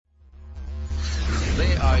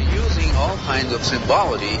They are using all kinds of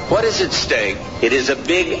symbology. What is at stake? It is a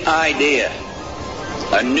big idea,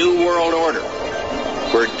 a new world order,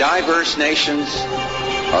 where diverse nations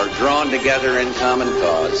are drawn together in common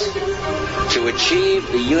cause to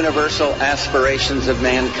achieve the universal aspirations of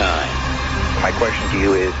mankind. My question to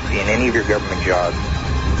you is, in any of your government jobs,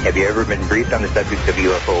 have you ever been briefed on the subject of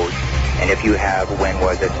UFOs? And if you have, when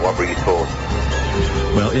was it? What were you told?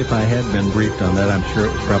 Well, if I had been briefed on that, I'm sure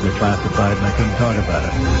it was probably classified and I couldn't talk about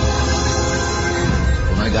it.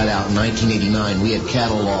 When I got out in 1989, we had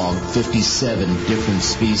cataloged 57 different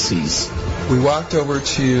species. We walked over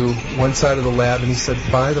to one side of the lab and he said,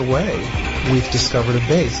 by the way, we've discovered a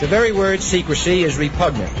base. The very word secrecy is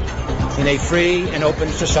repugnant in a free and open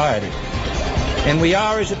society. And we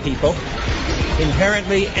are, as a people,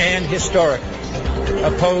 inherently and historically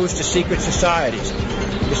opposed to secret societies,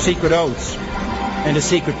 to secret oaths, and to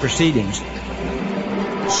secret proceedings.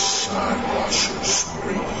 Skywatchers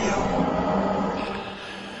Radio.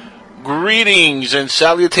 Greetings and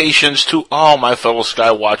salutations to all my fellow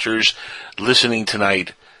Skywatchers listening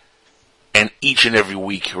tonight and each and every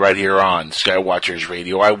week right here on Skywatchers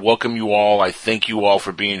Radio. I welcome you all. I thank you all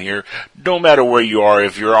for being here. No matter where you are,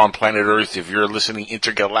 if you're on planet Earth, if you're listening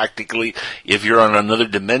intergalactically, if you're on another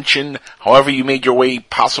dimension, however you made your way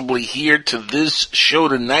possibly here to this show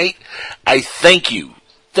tonight, I thank you.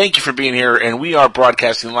 Thank you for being here, and we are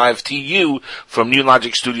broadcasting live to you from New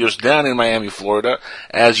Logic Studios down in Miami, Florida.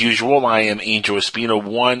 As usual, I am Angel Espino,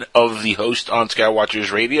 one of the hosts on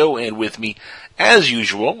Skywatchers Radio, and with me, as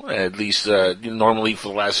usual, at least normally for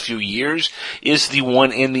the last few years, is the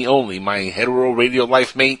one and the only, my hetero radio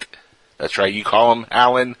life mate. That's right, you call him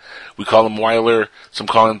Alan, we call him Weiler, some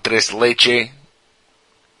call him Tres Leche,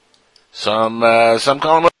 some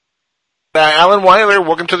call him Alan Weiler.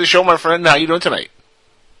 Welcome to the show, my friend. How you doing tonight?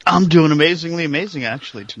 I'm doing amazing,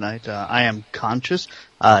 actually, tonight. I am conscious.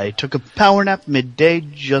 I took a power nap midday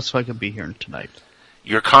just so I could be here tonight.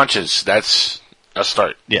 You're conscious. That's a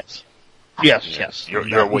start. Yes.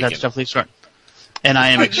 You're awakened. That's definitely a start. And I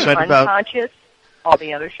am excited about... Unconscious? All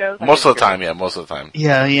the other shows? Most of the time.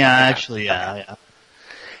 Yeah, actually. And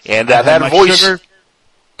that voice... Sugar.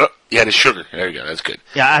 Oh, yeah, the sugar. There you go. That's good.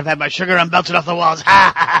 Yeah, I've had my sugar. I'm belting off the walls.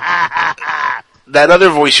 That other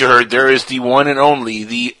voice you heard, there is the one and only,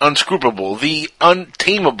 the unscrupable, the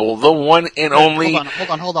untamable, the one and only...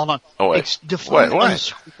 Hold on. Oh, wait. It's defined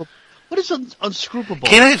unscrupable. What is unscrupable?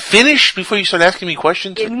 Can I finish before you start asking me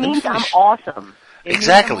questions? It means I'm awesome.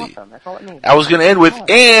 Exactly. Awesome. That's all it means. I was going to end with,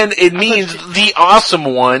 and it means the awesome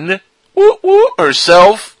one,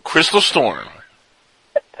 herself, Crystal Storm.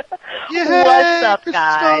 What's up,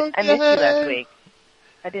 guys? I missed you last week.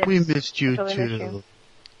 I did. We missed you, too.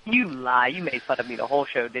 You lie. You made fun of me the whole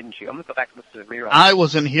show, didn't you? I'm going to go back and listen to the rerun. I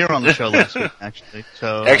wasn't here on the show last week, actually.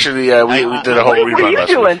 So we did a whole rerun last week. What were you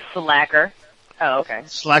doing, slacker? Oh, okay.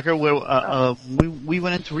 Slacker, we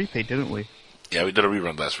went into replay, didn't we? Yeah, we did a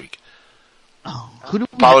rerun last week. Oh.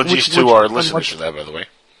 Apologies to our listeners for that, by the way.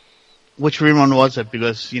 Which rerun was it?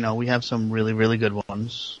 Because, we have some really, really good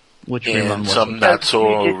ones. Which rerun was it? Some not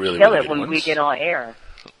so really, really good ones. We just kill it when we get on air.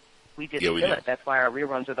 We just kill it. That's why our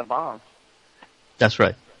reruns are the bomb. That's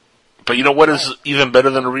right. But you know what is even better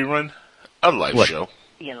than a rerun? A live show.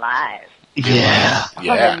 Being live. Yeah.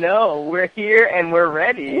 Oh, no, we're here and we're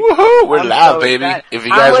ready. Woohoo! We're live, baby. Excited. If you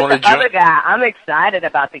guys want to join, other guy, I'm excited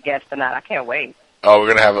about the guest tonight. I can't wait. Oh, we're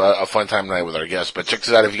gonna have a fun time tonight with our guest. But check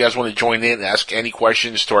this out: if you guys want to join in, ask any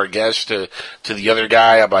questions to our guest, to the other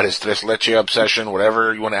guy about his Tres Leche obsession,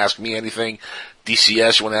 whatever you want to ask me, anything.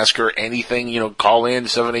 DCS, you want to ask her anything, call in.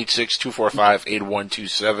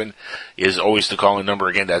 786-245-8127 is always the calling number.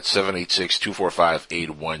 Again, that's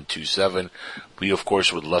 786-245-8127. We, of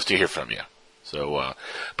course, would love to hear from you. So,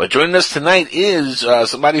 but joining us tonight is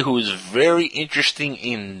somebody who is very interesting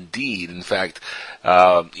indeed. In fact,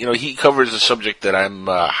 he covers a subject that I'm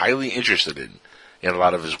highly interested in a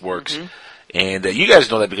lot of his works. Mm-hmm. And you guys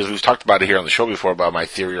know that because we've talked about it here on the show before about my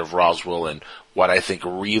theory of Roswell and what I think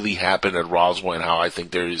really happened at Roswell and how I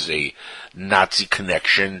think there is a Nazi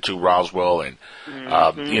connection to Roswell and,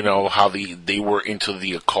 how they were into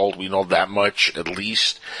the occult. We know that much, at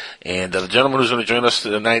least. And the gentleman who's going to join us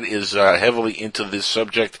tonight is heavily into this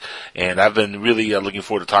subject, and I've been really looking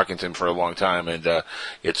forward to talking to him for a long time, and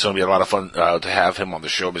it's going to be a lot of fun to have him on the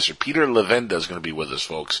show. Mr. Peter Levenda is going to be with us,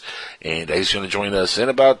 folks, and he's going to join us in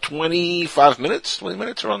about 20 minutes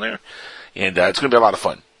around there, and it's going to be a lot of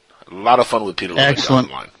fun. A lot of fun with Peter Levenda. Excellent.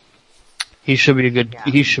 Online. He should be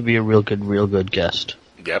He should be a real good guest.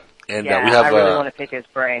 Yep. And we have. I really want to pick his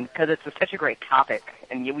brain because it's such a great topic,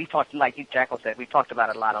 and we talked, like Jackal said, we talked about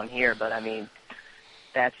it a lot on here. But I mean,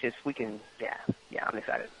 that's just we can. Yeah. I'm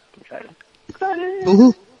excited.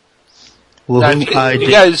 Woohoo. Now, have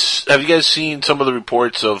you guys seen some of the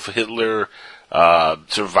reports of Hitler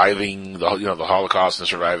surviving the Holocaust and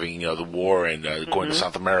surviving the war and going to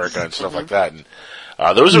South America and stuff like that? And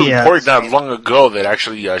there was a report not long ago that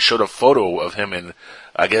actually showed a photo of him and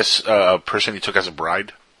I guess a person he took as a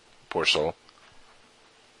bride. Poor soul.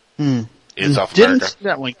 In South America. Didn't see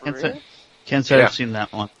that one. Can't say I've seen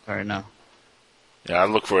that one. Sorry, no. Yeah, I'll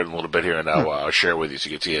look for it in a little bit here and I'll share it with you so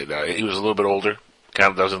you can see it. He was a little bit older.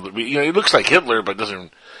 Kind of doesn't, he looks like Hitler, but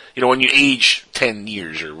doesn't, when you age 10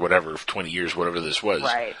 years or whatever, 20 years, whatever this was,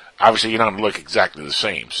 obviously you're not going to look exactly the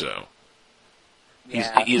same, so.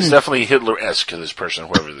 He's definitely Hitler-esque, this person,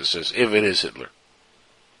 whoever this is, if it is Hitler.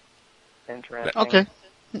 Interesting. Okay.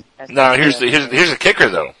 Now, here's the kicker,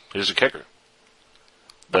 though. Here's the kicker.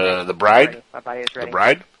 The bride, the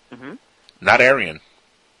bride, not Aryan.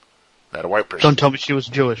 Not a white person. Don't tell me she was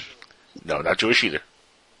Jewish. No, not Jewish either.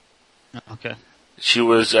 Okay. She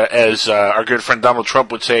was, as our good friend Donald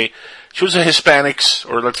Trump would say, she was a Hispanics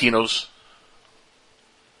or Latinos.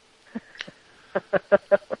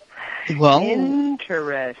 Well,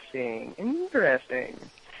 interesting.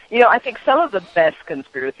 I think some of the best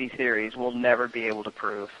conspiracy theories we'll never be able to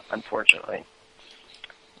prove, unfortunately.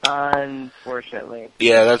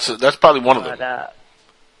 Yeah, that's probably one of them.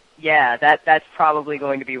 That's probably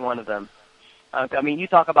going to be one of them. You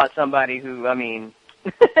talk about somebody who,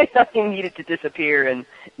 nothing needed to disappear and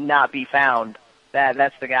not be found.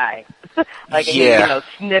 That's the guy.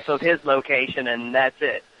 Sniff of his location and that's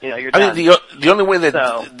it. You're done. The only way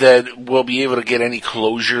that we'll be able to get any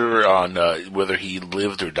closure on whether he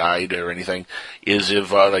lived or died or anything is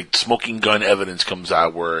if smoking gun evidence comes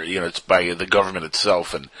out where it's by the government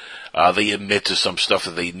itself and they admit to some stuff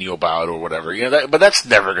that they knew about or whatever. But that's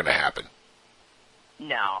never going to happen.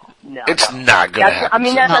 No. It's not going to happen.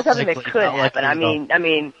 That's something that could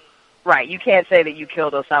happen. Right. You can't say that you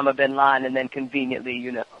killed Osama bin Laden and then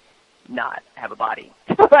conveniently, not have a body.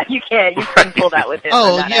 You couldn't pull that with him.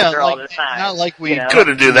 All the time. Not like we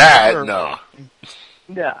couldn't do that. No.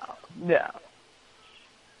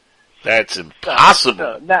 That's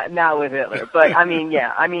impossible. Not with Hitler. But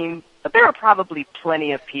but there are probably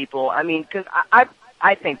plenty of people. Because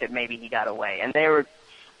I think that maybe he got away, and there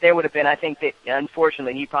would have been, I think that,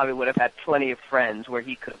 unfortunately, he probably would have had plenty of friends where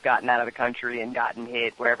he could have gotten out of the country and gotten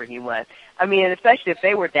hit wherever he went. And especially if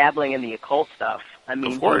they were dabbling in the occult stuff.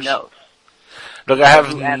 Of course. Who knows? Look, I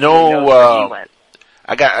have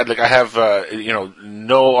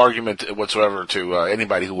no argument whatsoever to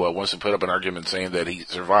anybody who wants to put up an argument saying that he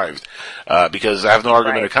survived, because I have no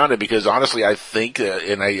argument to counter. Because honestly, I think,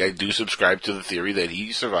 and I do subscribe to the theory that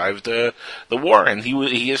he survived the war and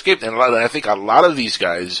he escaped. And I think a lot of these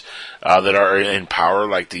guys that are in power,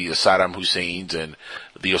 like the Saddam Husseins and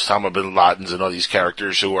the Osama bin Ladens and all these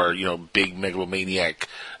characters who are big megalomaniac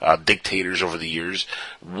dictators over the years.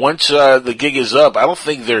 Once the gig is up, I don't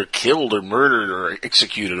think they're killed or murdered or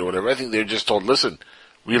executed or whatever. I think they're just told, listen,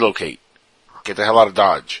 relocate, get the hell out of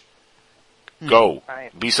Dodge, go,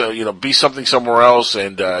 be something somewhere else,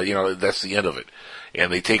 and that's the end of it.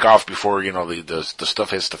 And they take off before the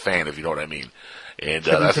stuff hits the fan, if you know what I mean. And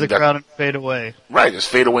into the crowd and fade away. Right, just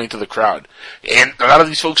fade away into the crowd. And a lot of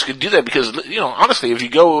these folks can do that because, honestly, if you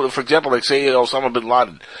go, for example, like say Osama bin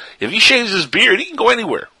Laden, if he shaves his beard, he can go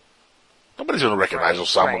anywhere. Nobody's going to recognize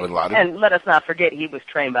Osama bin Laden. And let us not forget he was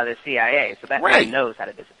trained by the CIA, so that man knows how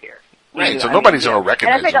to disappear. Right, so nobody's going to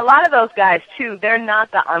recognize him. And I think a lot of those guys, too, they're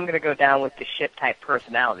not the I'm going to go down with the ship type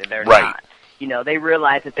personality. They're not. They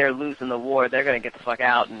realize that they're losing the war, they're going to get the fuck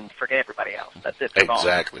out and forget everybody else. That's it.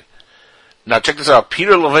 Exactly. Now check this out.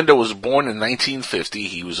 Peter Levenda was born in 1950.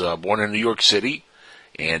 He was born in New York City,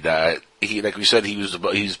 and he, like we said,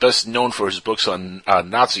 he's best known for his books on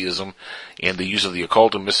Nazism and the use of the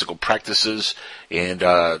occult and mystical practices and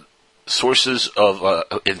sources,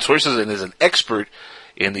 and is an expert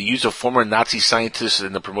in the use of former Nazi scientists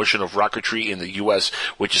in the promotion of rocketry in the U.S.,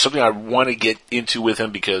 which is something I want to get into with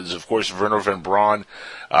him because, of course, Werner von Braun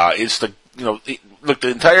is the look, the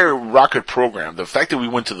entire rocket program, the fact that we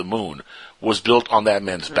went to the moon, was built on that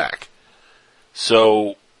man's back.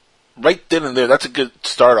 So, right then and there, that's a good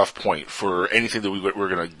start-off point for anything that we're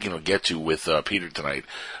going to get to with Peter tonight,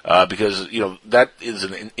 because that is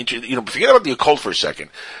an interesting. Forget about the occult for a second.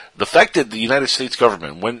 The fact that the United States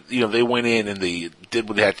government, when they went in and they did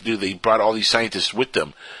what they had to do, they brought all these scientists with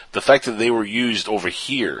them. The fact that they were used over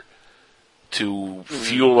here to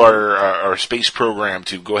fuel our space program,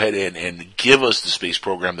 to go ahead and give us the space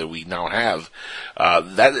program that we now have,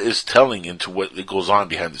 that is telling into what goes on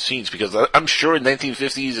behind the scenes, because I'm sure in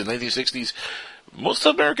 1950s and 1960s, most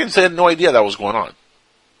Americans had no idea that was going on.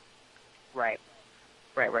 Right.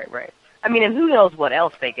 I mean, and who knows what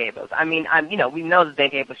else they gave us. I mean, we know that they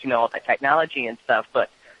gave us, all the technology and stuff,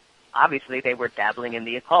 but obviously they were dabbling in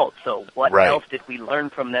the occult. So what else did we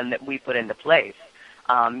learn from them that we put into place?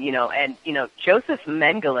 Joseph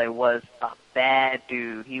Mengele was a bad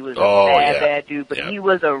dude. He was a bad dude, but he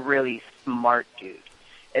was a really smart dude,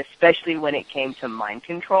 especially when it came to mind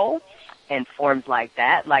control and forms like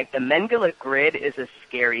that. Like the Mengele grid is a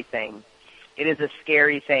scary thing. It is a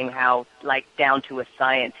scary thing how, like, down to a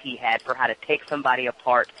science he had for how to take somebody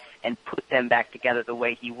apart and put them back together the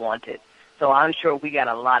way he wanted. So I'm sure we got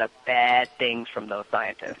a lot of bad things from those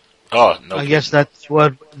scientists. Oh, no. I guess that's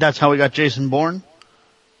how we got Jason Bourne.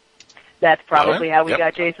 That's probably how we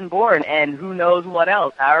got Jason Bourne, and who knows what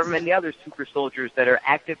else, however many other super soldiers that are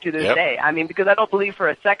active to this day. I mean, because I don't believe for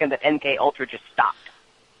a second that MK Ultra just stopped.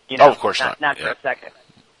 Of course not. Not for a second.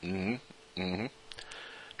 Mm-hmm. Mm-hmm.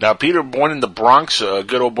 Now, Peter, born in the Bronx, a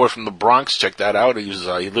good old boy from the Bronx, check that out. He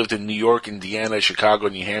lived in New York, Indiana, Chicago,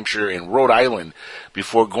 New Hampshire, and Rhode Island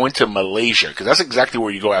before going to Malaysia, because that's exactly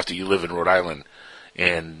where you go after you live in Rhode Island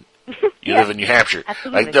and you live in New Hampshire.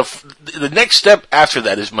 Absolutely. Like the next step after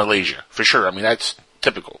that is Malaysia, for sure. I mean, that's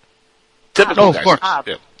typical. Typical. Of course.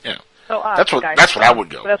 Yeah. So that's what I would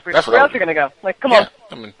go. Where else are you gonna go? Like, come on.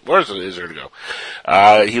 I mean, where is there to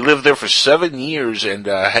go? He lived there for 7 years, and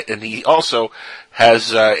he also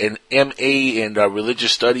has an M.A. in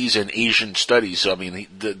religious studies and Asian studies. So, I mean,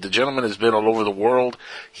 the gentleman has been all over the world.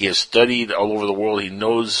 He has studied all over the world. He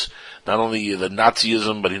knows not only the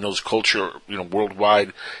Nazism, but he knows culture,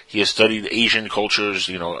 worldwide. He has studied Asian cultures,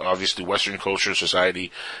 obviously Western culture,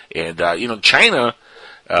 society, and China,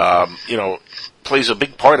 plays a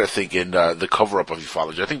big part, I think, in the cover-up of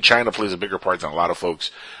ufology. I think China plays a bigger part than a lot of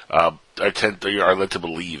folks are led to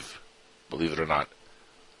believe it or not.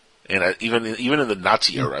 And even in the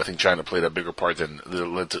Nazi era, I think China played a bigger part than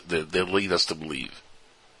they lead us to believe.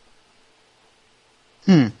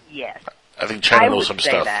 Yes. I think China knows some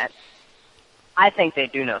stuff. That. I think they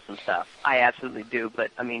do know some stuff. I absolutely do.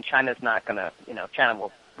 But, I mean, China's not going to, China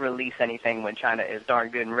will release anything when China is darn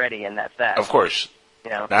good and ready, and that's that. Of course.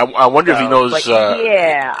 Now, I wonder if he knows...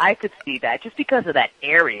 I could see that. Just because of that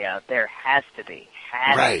area, there has to be.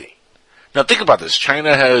 Right. Now, think about this.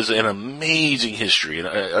 China has an amazing history,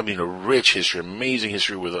 a rich history, amazing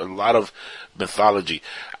history with a lot of mythology.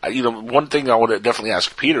 One thing I want to definitely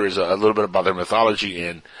ask Peter is a little bit about their mythology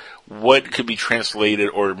and what could be translated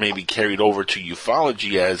or maybe carried over to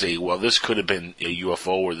ufology as this could have been a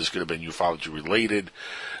UFO or this could have been ufology related,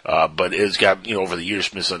 but it's got, over the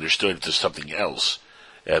years misunderstood to something else.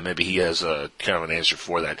 Maybe he has kind of an answer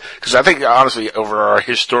for that. Because I think, honestly, over our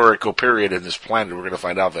historical period in this planet, we're going to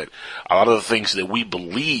find out that a lot of the things that we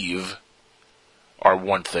believe are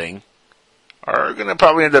one thing are going to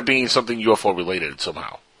probably end up being something UFO related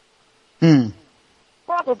somehow.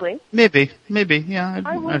 Probably. Maybe. Yeah,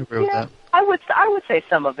 I'd agree with that. I would say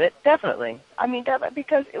some of it, definitely. I mean,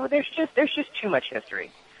 because there's just too much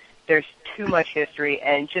history. There's too much history,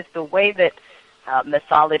 and just the way that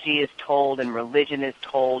mythology is told and religion is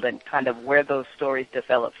told and kind of where those stories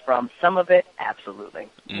develop from. Some of it, absolutely,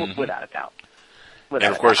 without a doubt. And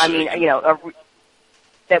of course, I mean,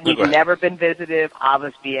 that we've never been visited,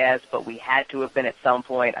 obviously, but we had to have been at some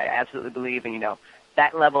point. I absolutely believe in,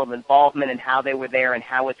 that level of involvement and how they were there and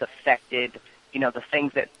how it's affected, the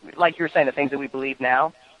things that, like you were saying, the things that we believe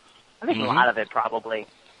now. I think a lot of it probably,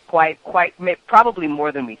 probably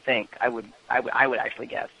more than we think. I would actually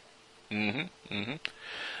guess.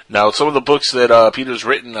 Now, some of the books that Peter's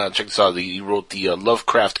written, check this out. He wrote the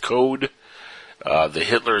Lovecraft Code, the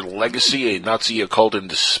Hitler Legacy, a Nazi occult in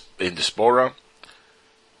diaspora.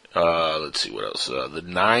 Let's see what else. The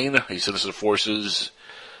Nine, a Sinister Forces,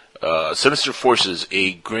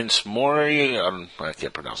 a Grinsmori, I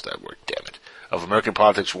can't pronounce that word, damn it. Of American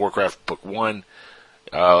Politics, Warcraft, Book 1.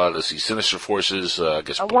 Let's see, Sinister Forces, I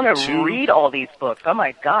guess. I want to read all these books. Oh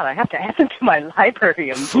my God, I have to add them to my library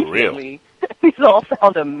immediately. For real. These all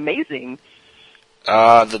sound amazing.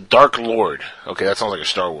 The Dark Lord. Okay, that sounds like a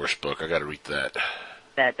Star Wars book. I got to read that.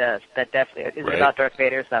 That does. That definitely is. It about Darth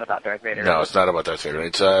Vader? It's not about Darth Vader. No, it's not about Darth Vader.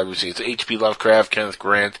 It's H.P. Lovecraft, Kenneth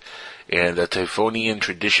Grant, and the Typhonian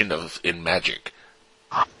tradition in magic.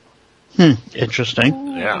 Interesting.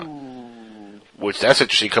 Ooh. Yeah. Which, that's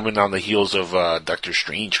interesting, coming on the heels of Doctor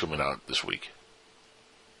Strange coming out this week.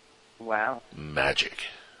 Wow. Magic.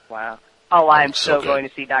 Wow. Oh, I'm so going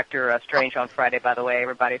to see Doctor Strange on Friday, by the way,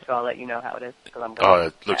 everybody, so I'll let you know how it is.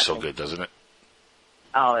 It looks so good, doesn't it?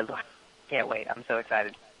 Oh, can't wait. I'm so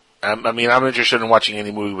excited. I'm interested in watching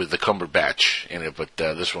any movie with the Cumberbatch in it, but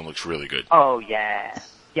this one looks really good. Oh, yeah.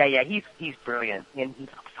 Yeah, he's brilliant, and he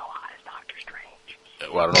looks so hot as Doctor Strange.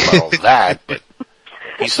 Well, I don't know about all that, but...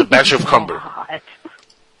 He's the batch of Cumber. What?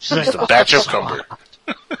 He's the batch of Cumber.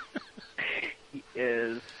 He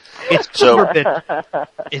is. It's Cumberbit.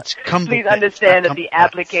 It's Cumberbit. Please understand that the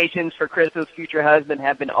applications for Crystal's future husband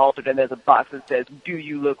have been altered, and there's a box that says, "Do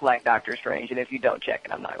you look like Doctor Strange?" And if you don't check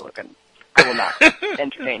it, I will not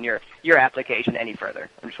entertain your application any further.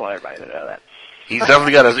 I just want everybody to know that. He's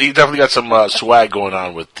definitely got some swag going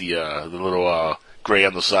on with the little gray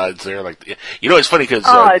on the sides there. Like, it's funny because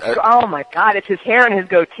oh my God, it's his hair and his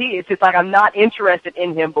goatee. It's just like I'm not interested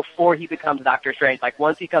in him before he becomes Doctor Strange. Like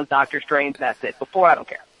once he becomes Doctor Strange, that's it. Before, I don't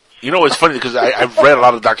care. It's funny because I've read a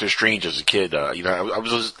lot of Doctor Strange as a kid. I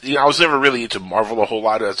was never really into Marvel a whole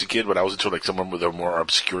lot as a kid, but I was into like some of the more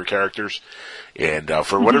obscure characters. And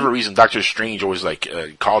for whatever reason, Doctor Strange always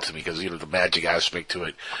called to me because the magic aspect to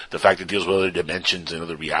it, the fact it deals with other dimensions and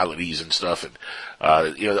other realities and stuff, and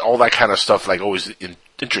all that kind of stuff always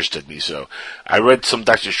interested me. So I read some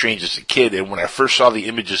Doctor Strange as a kid, and when I first saw the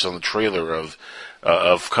images on the trailer of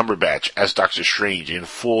Cumberbatch as Doctor Strange in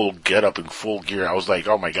full getup and full gear, I was like,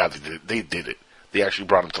 oh my God, they did it. They actually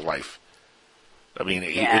brought him to life. I mean,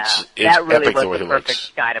 it's that really epic was the way the he perfect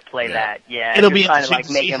looks. guy to play that. Yeah, it'll be trying to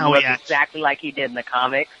interesting make to see him how look he acts. exactly like he did in the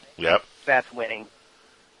comics. Yep, that's winning.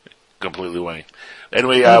 Completely winning.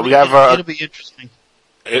 Anyway, it'll be interesting.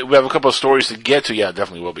 We have a couple of stories to get to. Yeah,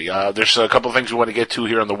 definitely will be. There's a couple of things we want to get to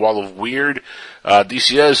here on the Wall of Weird.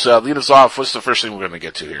 DCS, lead us off. What's the first thing we're going to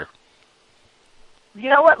get to here? You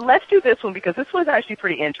know what? Let's do this one because this one's actually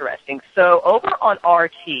pretty interesting. So over on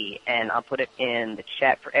RT, and I'll put it in the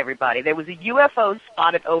chat for everybody, there was a UFO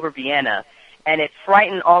spotted over Vienna, and it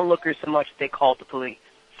frightened onlookers so much that they called the police.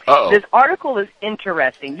 Uh-oh. This article is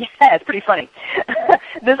interesting. Yeah, it's pretty funny.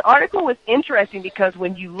 This article was interesting because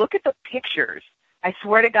when you look at the pictures, I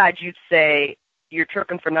swear to God, you'd say, you're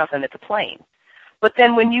tripping for nothing, it's a plane. But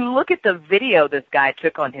then when you look at the video this guy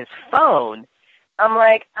took on his phone, I'm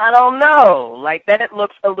like, I don't know. Like, then it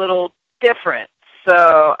looks a little different.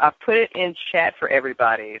 So I put it in chat for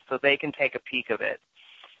everybody so they can take a peek of it,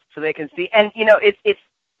 so they can see. And, it's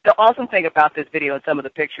the awesome thing about this video and some of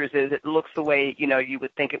the pictures is it looks the way, you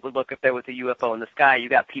would think it would look if there was a UFO in the sky. You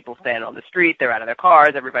got people standing on the street. They're out of their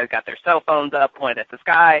cars. Everybody's got their cell phones up, pointed at the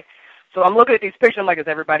sky. So I'm looking at these pictures. I'm like, is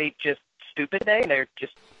everybody just stupid today? They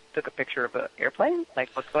just took a picture of an airplane?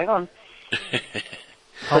 Like, what's going on?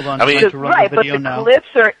 Hold on, right, but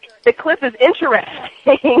the clip is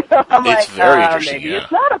interesting. I'm it's very interesting. Maybe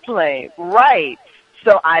it's not a plane, right?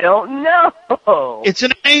 So I don't know. It's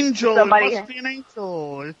an angel. It must be an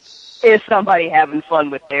angel. Is somebody having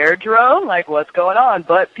fun with their drone? Like, what's going on?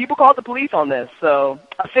 But people called the police on this. So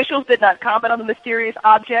officials did not comment on the mysterious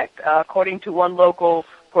object. According to one local,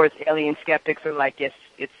 of course, alien skeptics are like, yes,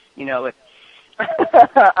 it's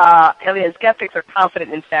alien skeptics are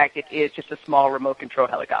confident, in fact, it is just a small remote-control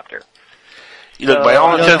helicopter. By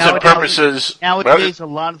all intents and purposes, nowadays a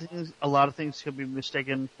lot of things could be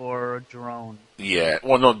mistaken for a drone. Yeah,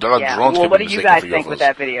 well, no, drones. Well, what do you guys think with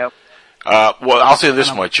that video? Well, I'll say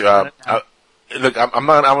this much. Look, I'm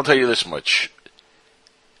gonna tell you this much.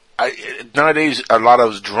 Nowadays, a lot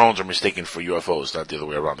of drones are mistaken for UFOs, not the other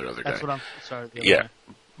way around. The other guy. That's what I'm sorry. Yeah.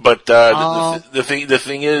 But the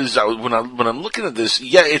thing is, when I'm looking at this,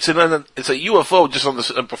 yeah, it's a UFO just on the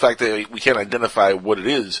simple fact that we can't identify what it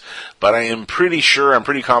is. But I am pretty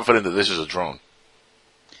confident that this is a drone.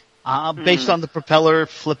 Based on the propeller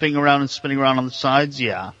flipping around and spinning around on the sides,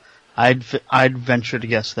 yeah, I'd venture to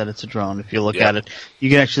guess that it's a drone. If you look at it, you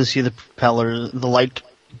can actually see the propeller, the light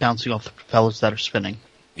bouncing off the propellers that are spinning.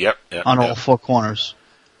 Yep. On all four corners.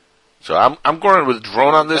 So I'm going with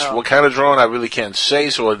drone on this. What kind of drone, I really can't say.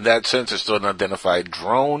 So in that sense, it's still an identified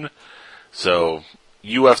drone. So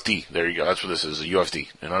UFD, there you go. That's what this is, a UFD,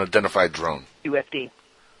 an unidentified drone. UFD.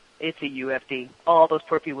 It's a UFD. All those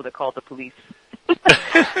poor people that called the police.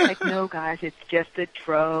 Like, no, guys, it's just a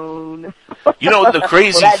drone. The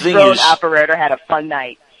crazy thing drone is... operator had a fun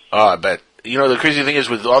night. Oh, I bet. The crazy thing is,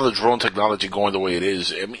 with all the drone technology going the way it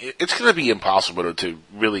is, I mean, it's going to be impossible to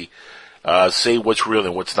really... say what's real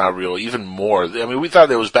and what's not real, even more. I mean, we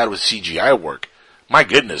thought it was bad with CGI work. My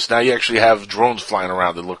goodness, now you actually have drones flying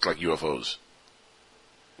around that look like UFOs.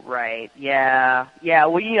 Right, yeah.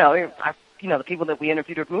 Well, the people that we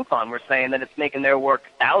interviewed at MUFON were saying that it's making their work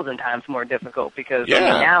 1,000 times more difficult because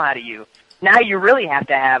now you really have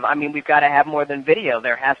to have, we've got to have more than video.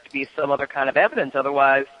 There has to be some other kind of evidence,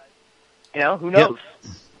 otherwise, who knows?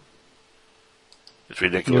 Yep. It's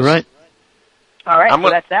ridiculous. You're right. All right, so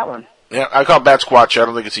that's that one. Yeah, I call it Bat Squatch. I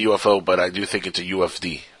don't think it's a UFO, but I do think it's a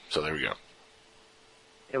UFD. So there we go.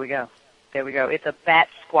 There we go. It's a Bat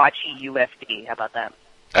Squatchy UFD. How about that?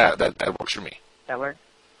 That works for me. That works?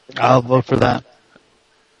 I'll vote for that.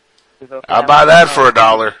 I'll buy that for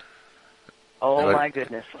 $1. Oh my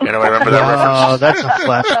goodness! Anybody remember that reference? Oh, that's a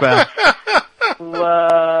flashback.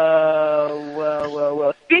 Whoa.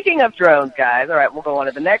 Speaking of drones, guys, all right, we'll go on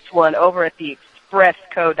to the next one. Over at the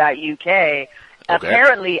expressco.uk,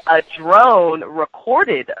 apparently a drone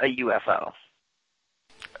recorded a UFO.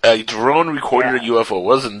 A drone recorded a UFO.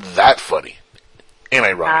 Wasn't that funny? And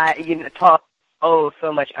ironic. So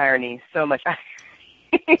much irony. So much irony.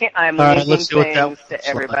 I'm linking things to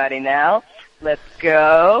everybody now. Let's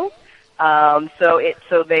go. So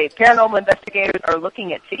the paranormal investigators are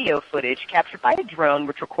looking at video footage captured by a drone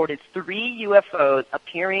which recorded 3 UFOs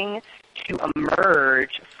appearing to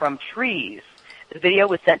emerge from trees. The video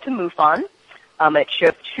was sent to MUFON. It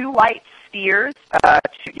shows 2 white spheres,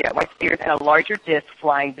 white spheres and a larger disc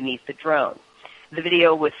flying beneath the drone. The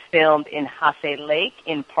video was filmed in Hasse Lake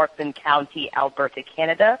in Parkland County, Alberta,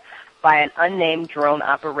 Canada, by an unnamed drone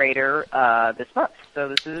operator this month. So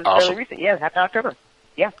this is fairly recent. Yeah, it happened in October.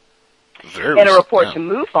 Yeah. In a report to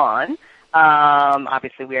MUFON,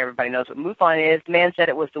 obviously everybody knows what MUFON is, the man said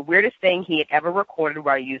it was the weirdest thing he had ever recorded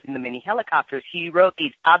while using the mini helicopters. He wrote,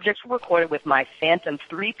 "These objects were recorded with my Phantom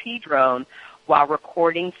 3P drone while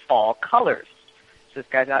recording fall colors." So this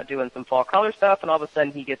guy's out doing some fall color stuff, and all of a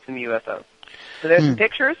sudden he gets some UFOs. So there's some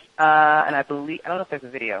pictures, and I don't know if there's a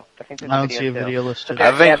video. I think there's I don't see a video listed.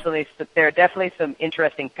 There are definitely some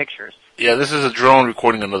interesting pictures. Yeah, this is a drone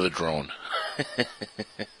recording another drone. So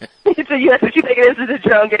that's what you think it is a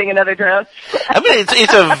drone getting another drone? I mean,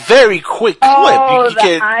 it's a very quick clip. Oh,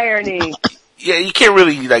 the irony. Yeah, you can't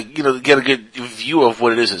really, get a good view of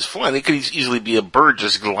what it is it's flying. It could easily be a bird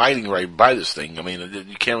just gliding right by this thing. I mean,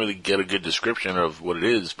 you can't really get a good description of what it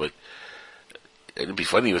is, but it'd be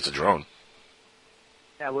funny if it's a drone.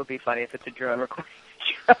 That would be funny if it's a drone recording.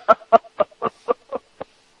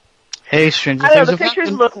 Hey, stranger I don't know, things the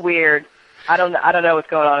pictures look weird. I don't know what's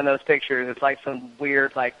going on in those pictures. It's like some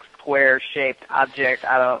weird, square-shaped object.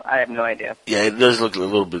 I have no idea. Yeah, it does look a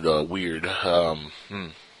little bit weird.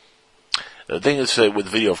 The thing is, with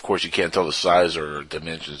video, of course, you can't tell the size or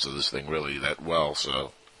dimensions of this thing really that well,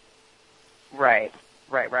 so. Right,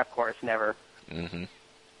 of course, never. Mm-hmm.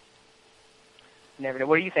 Never know.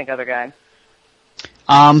 What do you think, other guy?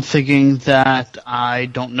 I'm thinking that I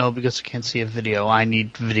don't know because I can't see a video. I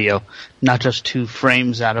need video, not just 2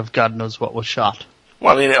 frames out of God knows what was shot.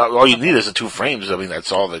 Well, I mean, all you need is the 2 frames. I mean,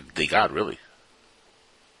 that's all that they got, really.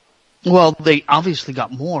 Well, they obviously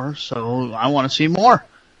got more, so I want to see more.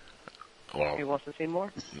 Well, he wants to see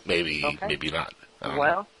more? Maybe, okay. Maybe not.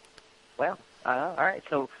 Well, all right.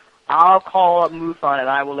 So I'll call up MUFON and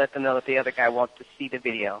I will let them know that the other guy wants to see the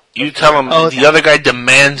video. You tell him the other guy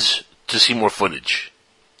demands to see more footage.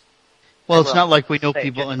 Well, it's not like we know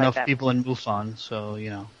enough people in MUFON, so,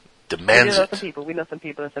 Demands We know some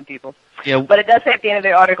people. Yeah. But it does say at the end of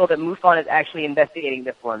the article that MUFON is actually investigating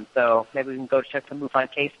this one, so maybe we can go check the MUFON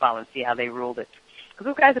case file and see how they ruled it. Because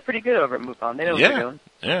those guys are pretty good over at MUFON. They know what they're doing.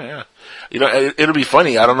 Yeah. It'll be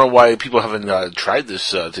funny. I don't know why people haven't tried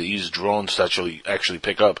this to use drones to actually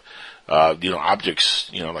pick up objects,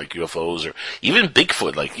 like UFOs or even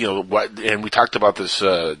Bigfoot, and we talked about this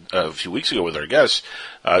a few weeks ago with our guests,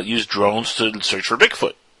 use drones to search for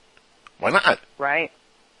Bigfoot. Why not? Right.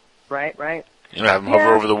 Have them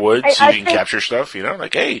hover over the woods, see if you can capture stuff,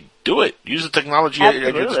 hey, do it. Use the technology at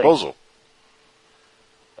your disposal.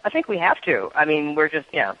 I think we have to. I mean,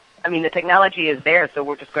 the technology is there, so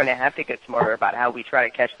we're just going to have to get smarter about how we try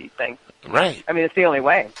to catch these things. Right. I mean, it's the only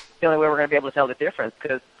way. It's the only way we're going to be able to tell the difference.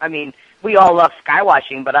 Because, we all love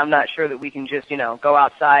skywatching, but I'm not sure that we can just, go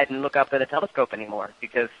outside and look up at a telescope anymore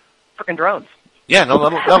because frickin' drones. Yeah,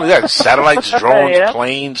 not only that. Satellites, drones,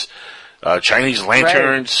 planes, Chinese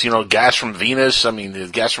lanterns, gas from Venus. I mean,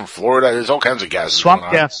 there's gas from Florida. There's all kinds of gas. Swamp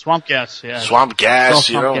gas, yeah. Swamp gas,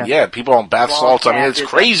 yeah, people on bath salts. I mean, it's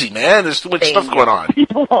crazy, man. There's too much stuff going on.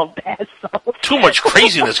 People on bath salts. Too much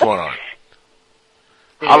craziness going on.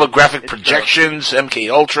 Holographic projections,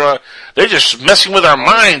 MK Ultra. They're just messing with our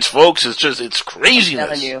minds, folks. It's craziness. I'm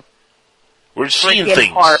telling you. We're seeing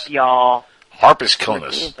things. HAARP, y'all. HAARP is killing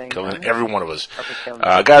us. Killing every one of us.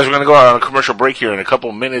 Guys, we're going to go out on a commercial break here in a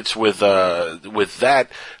couple of minutes with that.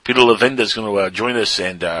 Peter Levenda is going to join us,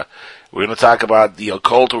 and we're going to talk about the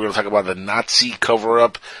occult. We're going to talk about the Nazi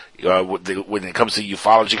cover-up when it comes to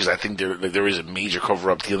ufology, because I think there is a major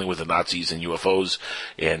cover-up dealing with the Nazis and UFOs.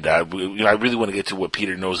 And I really want to get to what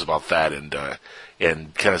Peter knows about that and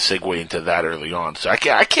kind of segue into that early on. So I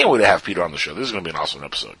can't wait to have Peter on the show. This is going to be an awesome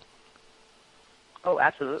episode. Oh,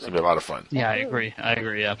 absolutely. It's going to be a lot of fun. Yeah, I agree,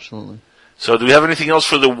 absolutely. So do we have anything else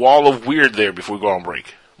for the wall of weird there before we go on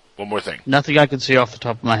break? One more thing. Nothing I can see off the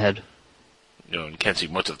top of my head. You can't see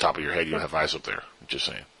much of the top of your head. You don't have eyes up there. I'm just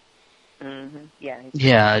saying. Mm-hmm. Yeah.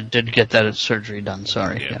 Yeah, I did get that surgery done.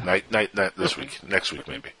 Sorry. Yeah. Night this week. Next week,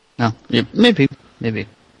 maybe. No. Yeah, maybe.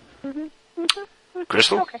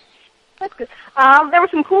 Crystal? Okay. That's good. There were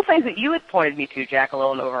some cool things that you had pointed me to,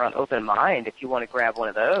 Jackalone, over on Open Mind, if you want to grab one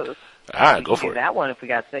of those. Go for it. That one, if we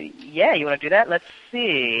got to. Yeah, you want to do that? Let's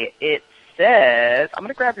see. It says, I'm going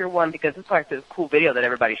to grab your one because it's like this cool video that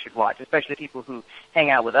everybody should watch, especially people who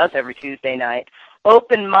hang out with us every Tuesday night.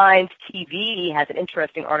 Open Mind TV has an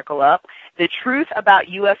interesting article up, The Truth About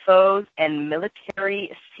UFOs and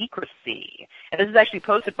Military Secrecy. And this is actually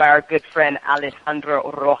posted by our good friend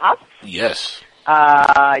Alejandro Rojas. Yes.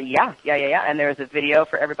 Yeah. And there's a video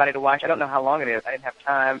for everybody to watch. I don't know how long it is. I didn't have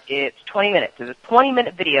time. It's 20 minutes. It's a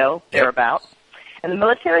 20-minute video thereabout. And the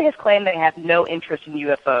military has claimed they have no interest in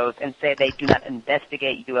UFOs and say they do not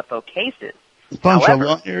investigate UFO cases. Bunch of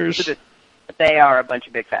liars. They are a bunch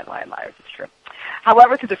of big fat lying liars. It's true.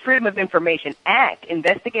 However, through the Freedom of Information Act,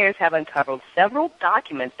 investigators have uncovered several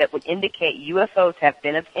documents that would indicate UFOs have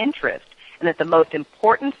been of interest and that the most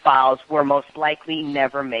important files were most likely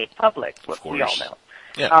never made public, which we all know.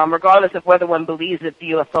 Yeah. Regardless of whether one believes that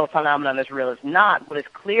the UFO phenomenon is real or not, what is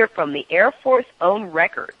clear from the Air Force's own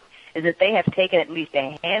records is that they have taken at least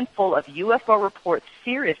a handful of UFO reports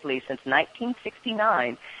seriously since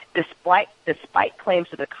 1969, despite claims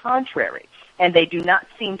to the contrary, and they do not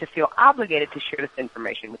seem to feel obligated to share this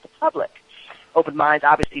information with the public. Open Minds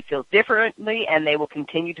obviously feels differently, and they will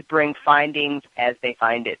continue to bring findings as they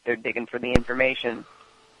find it. They're digging for the information.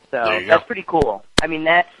 So that's pretty cool. I mean,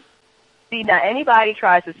 see, now anybody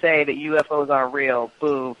tries to say that UFOs aren't real,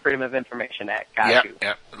 boom, Freedom of Information Act, got you.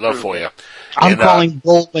 Yeah, love for you. I'm calling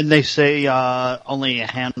bull when they say only a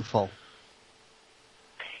handful.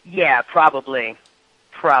 Yeah, probably.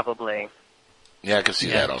 Yeah, I can see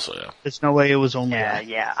that also, yeah. There's no way it was only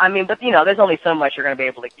Yeah. I mean, but, there's only so much you're going to be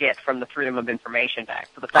able to get from the Freedom of Information Act.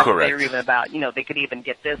 So the fact that they're even about, they could even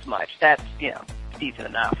get this much, that's, decent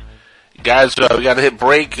enough. Guys, we got to hit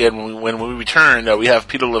break, and when we return, we have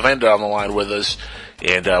Peter Levenda on the line with us.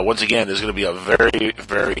 And once again, there's going to be a very,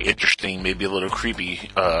 very interesting, maybe a little creepy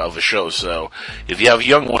of a show. So if you have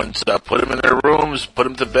young ones, put them in their rooms, put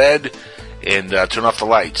them to bed, and turn off the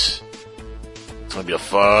lights. It's going to be a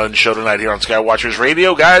fun show tonight here on Skywatchers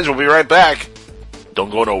Radio. Guys, we'll be right back. Don't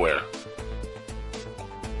go nowhere.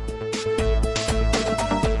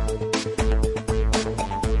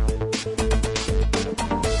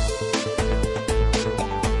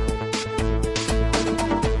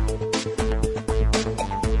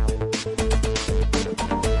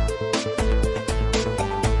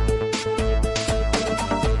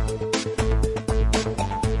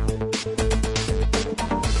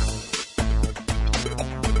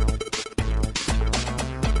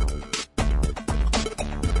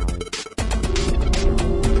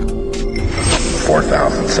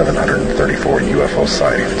 UFO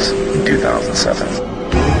sightings in 2007.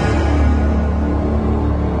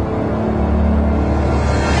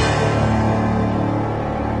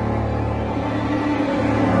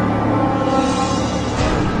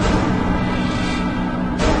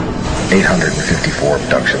 .854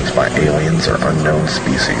 abductions by aliens or unknown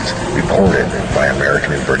species reported by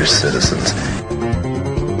American and British citizens.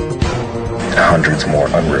 Hundreds more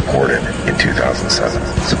unreported in 2007.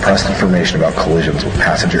 Suppressed information about collisions with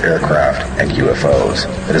passenger aircraft and UFOs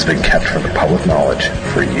that has been kept from the public knowledge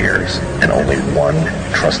for years, and only one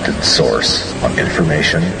trusted source on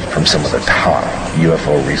information from some of the top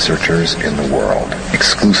UFO researchers in the world.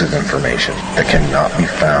 Exclusive information that cannot be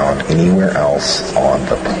found anywhere else on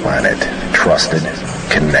the planet. Trusted,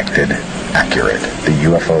 connected, accurate.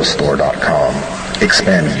 TheUFOstore.com.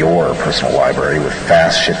 Expand your personal library with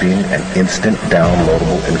fast shipping and instant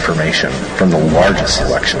downloadable information from the largest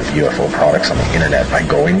selection of UFO products on the internet by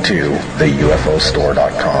going to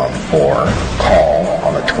theufostore.com or call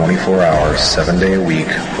on the 24-hour, 7-day-a-week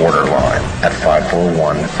order line at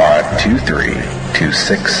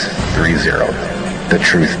 541-523-2630. The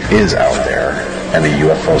truth is out there, and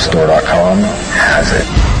theufostore.com has it.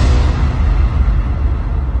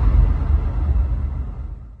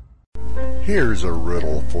 Here's a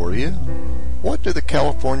riddle for you. What do the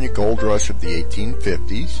California gold rush of the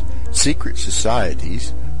 1850s, secret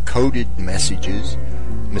societies, coded messages,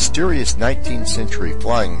 mysterious 19th century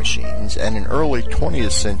flying machines, and an early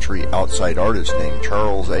 20th century outside artist named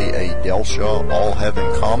Charles A.A. Delshaw all have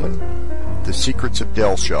in common? The Secrets of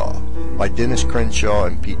Delshaw by Dennis Crenshaw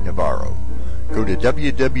and Pete Navarro. Go to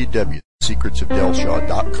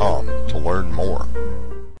www.secretsofdelshaw.com to learn more.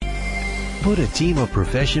 Put a team of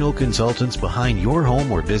professional consultants behind your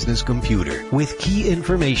home or business computer with Key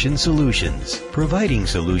Information Solutions, providing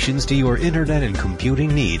solutions to your internet and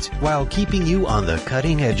computing needs while keeping you on the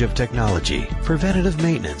cutting edge of technology. Preventative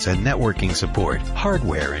maintenance and networking support,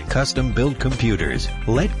 hardware and custom-built computers.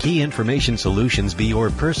 Let Key Information Solutions be your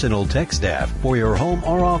personal tech staff for your home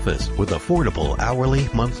or office with affordable hourly,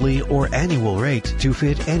 monthly, or annual rates to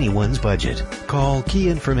fit anyone's budget. Call Key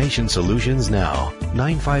Information Solutions now.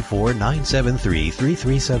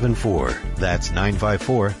 954-973-3374. That's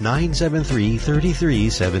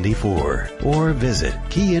 954-973-3374. Or visit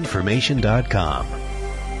keyinformation.com.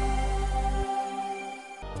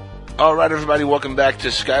 All right, everybody, welcome back to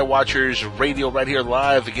Skywatchers Radio right here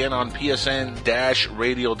live again on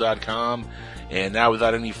psn-radio.com. And now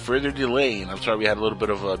without any further delay, and I'm sorry we had a little bit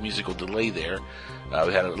of a musical delay there.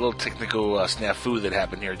 We had a little technical snafu that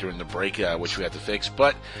happened here during the break, which we had to fix.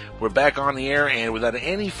 But we're back on the air, and without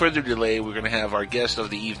any further delay, we're going to have our guest of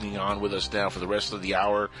the evening on with us now for the rest of the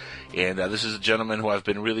hour. And this is a gentleman who I've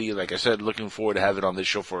been really, like I said, looking forward to having on this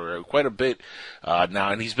show for quite a bit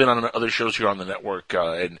now. And he's been on other shows here on the network,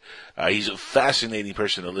 and he's a fascinating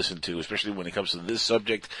person to listen to, especially when it comes to this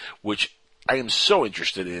subject, which I am so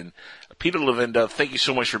interested in. Peter Levenda, thank you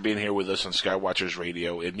so much for being here with us on Skywatchers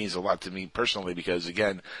Radio. It means a lot to me personally because,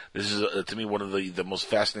 again, this is, to me, one of the most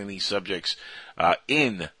fascinating subjects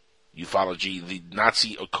in ufology, the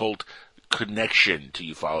Nazi occult connection to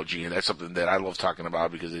ufology, and that's something that I love talking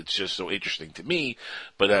about because it's just so interesting to me.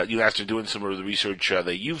 But after doing some of the research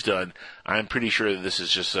that you've done, I'm pretty sure that this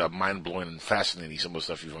is just mind-blowing and fascinating, some of the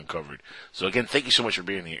stuff you've uncovered. So, again, thank you so much for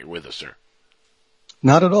being here with us, sir.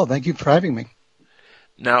 Not at all. Thank you for having me.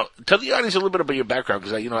 Now, tell the audience a little bit about your background,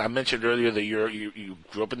 because I mentioned earlier that you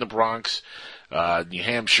grew up in the Bronx, New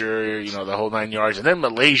Hampshire, the whole 9 yards, and then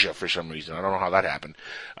Malaysia for some reason. I don't know how that happened.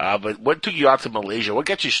 But what took you out to Malaysia? What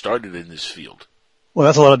got you started in this field? Well,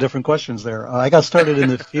 that's a lot of different questions there. I got started in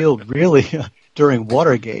the field really during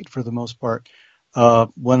Watergate for the most part.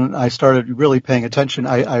 When I started really paying attention,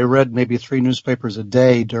 I read maybe 3 newspapers a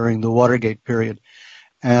day during the Watergate period.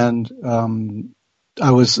 And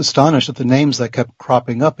I was astonished at the names that kept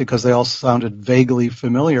cropping up because they all sounded vaguely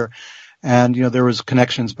familiar. And, there was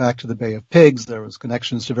connections back to the Bay of Pigs. There was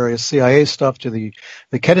connections to various CIA stuff, to the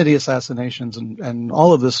Kennedy assassinations. And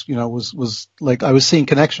all of this, was like I was seeing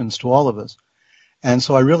connections to all of this. And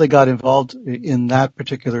so I really got involved in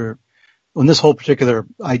this whole particular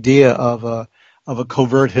idea of a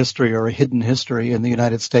covert history or a hidden history in the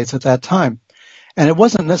United States at that time. And it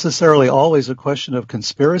wasn't necessarily always a question of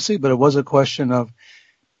conspiracy, but it was a question of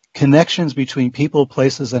connections between people,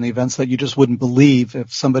 places, and events that you just wouldn't believe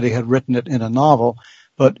if somebody had written it in a novel,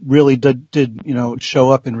 but really did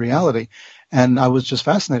show up in reality. And I was just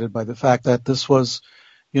fascinated by the fact that this was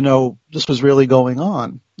really going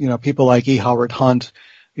on. People like E. Howard Hunt,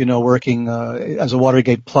 working as a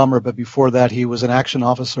Watergate plumber, but before that he was an action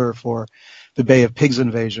officer for the Bay of Pigs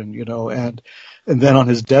invasion, and then on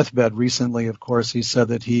his deathbed recently, of course, he said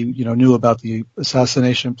that he, knew about the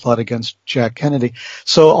assassination plot against Jack Kennedy.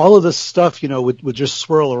 So all of this stuff, would just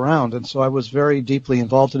swirl around. And so I was very deeply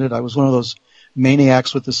involved in it. I was one of those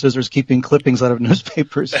maniacs with the scissors keeping clippings out of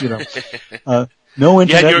newspapers, no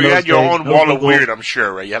internet. You had your own no wall Google. of weird, I'm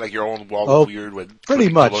sure, right? You had like your own wall of weird with pretty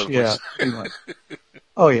much, yeah. Pretty much.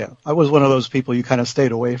 Oh yeah. I was one of those people you kind of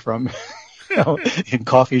stayed away from, in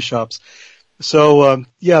coffee shops. So,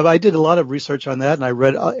 I did a lot of research on that, and I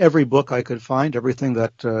read every book I could find, everything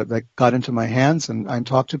that got into my hands, and I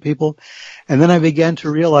talked to people. And then I began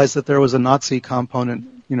to realize that there was a Nazi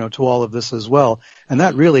component, to all of this as well. And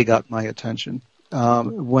that really got my attention.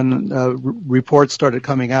 When reports started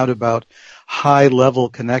coming out about high-level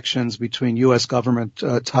connections between U.S. government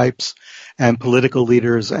types and political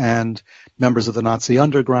leaders and members of the Nazi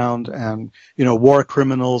underground and, war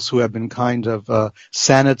criminals who have been kind of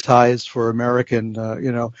sanitized for American,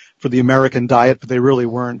 for the American diet, but they really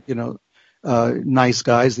weren't, nice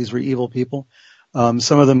guys. These were evil people.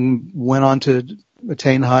 Some of them went on to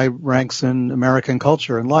attain high ranks in American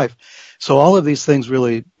culture and life. So all of these things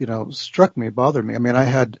really, struck me, bothered me. I mean, I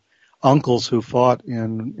had uncles who fought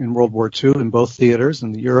in World War II in both theaters,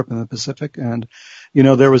 in Europe and the Pacific. And,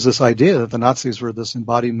 there was this idea that the Nazis were this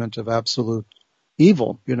embodiment of absolute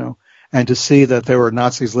evil, and to see that there were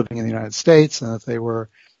Nazis living in the United States and that they were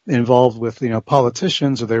involved with,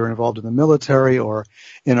 politicians, or they were involved in the military or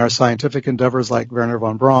in our scientific endeavors like Werner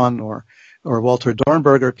von Braun or Walter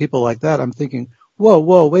Dornberger, people like that. I'm thinking,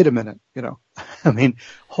 whoa, wait a minute, I mean,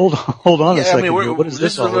 hold on a second. What is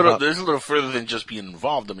this all about? This is a little further than just being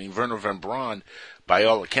involved. I mean, Werner von Braun, by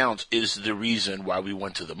all accounts, is the reason why we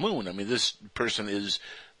went to the moon. I mean, this person is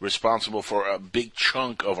responsible for a big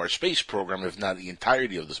chunk of our space program, if not the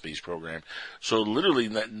entirety of the space program. So literally,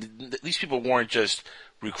 these people weren't just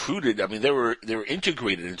recruited. I mean, they were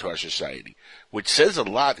integrated into our society, which says a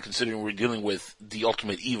lot considering we're dealing with the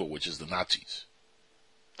ultimate evil, which is the Nazis.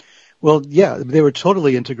 Well, yeah, they were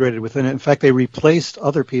totally integrated within it. In fact, they replaced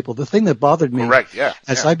other people. The thing that bothered me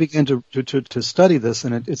as I began to study this,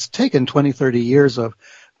 and it's taken 20, 30 years of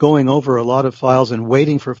going over a lot of files and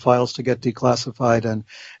waiting for files to get declassified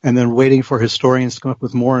and then waiting for historians to come up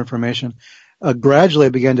with more information. Gradually I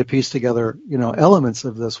began to piece together, elements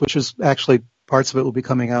of this, which is actually parts of it will be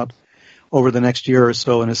coming out over the next year or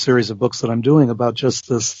so in a series of books that I'm doing about just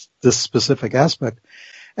this specific aspect.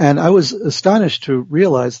 And I was astonished to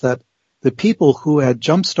realize that the people who had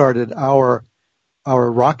jump-started our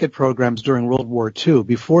rocket programs during World War II,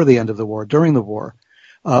 before the end of the war, during the war,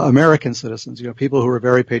 American citizens, people who were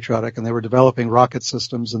very patriotic, and they were developing rocket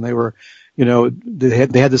systems, and they were, they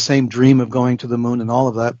had the same dream of going to the moon and all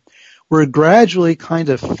of that, were gradually kind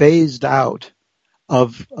of phased out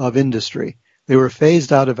of industry. They were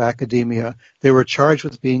phased out of academia. They were charged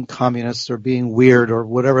with being communists or being weird or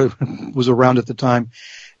whatever was around at the time,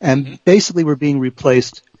 and basically were being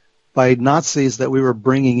replaced by Nazis that we were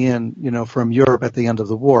bringing in, from Europe at the end of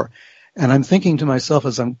the war. And I'm thinking to myself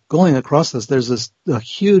as I'm going across this, there's a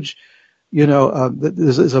huge,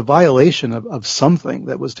 there's a violation of something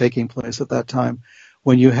that was taking place at that time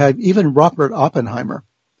when you had even Robert Oppenheimer.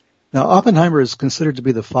 Now, Oppenheimer is considered to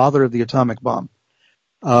be the father of the atomic bomb.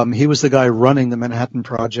 He was the guy running the Manhattan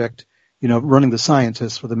Project, running the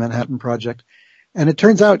scientists for the Manhattan Project. And it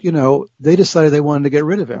turns out, they decided they wanted to get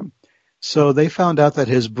rid of him. So they found out that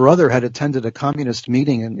his brother had attended a communist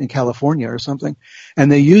meeting in California or something,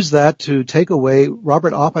 and they used that to take away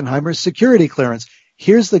Robert Oppenheimer's security clearance.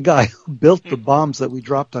 Here's the guy who built the bombs that we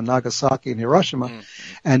dropped on Nagasaki and Hiroshima,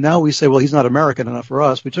 and now we say, well, he's not American enough for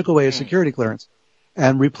us. We took away his security clearance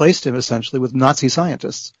and replaced him essentially with Nazi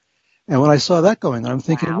scientists. And when I saw that going on, I'm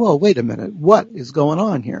thinking, well, wait a minute, what is going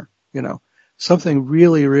on here? Something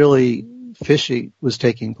really, really fishy was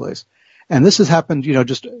taking place. And this has happened,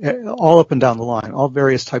 just all up and down the line, all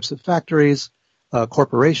various types of factories,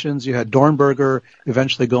 corporations. You had Dornberger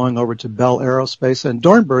eventually going over to Bell Aerospace. And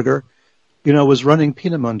Dornberger, was running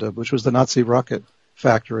Peenemünde, which was the Nazi rocket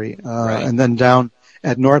factory. And then down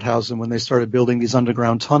at Nordhausen when they started building these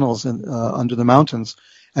underground tunnels under the mountains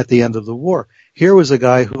at the end of the war. Here was a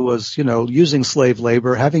guy who was, using slave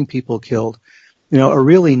labor, having people killed, a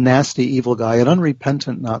really nasty, evil guy, an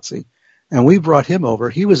unrepentant Nazi. And we brought him over.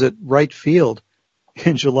 He was at Wright Field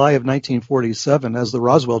in July of 1947 as the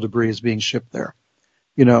Roswell debris is being shipped there.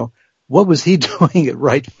 What was he doing at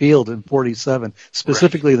Wright Field in 47,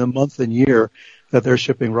 specifically the month and year that they're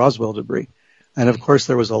shipping Roswell debris? And of course,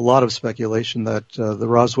 there was a lot of speculation that the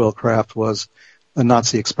Roswell craft was a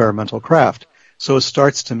Nazi experimental craft. So it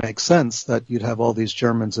starts to make sense that you'd have all these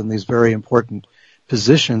Germans in these very important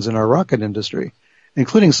positions in our rocket industry,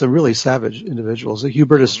 including some really savage individuals.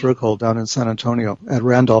 Hubertus Strughold down in San Antonio at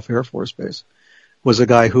Randolph Air Force Base was a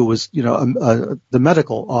guy who was, the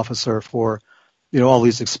medical officer for, all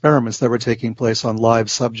these experiments that were taking place on live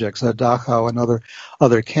subjects at Dachau and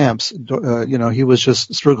other camps.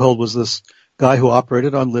 Strughold was this guy who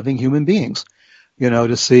operated on living human beings,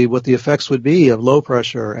 to see what the effects would be of low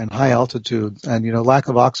pressure and high altitude and, lack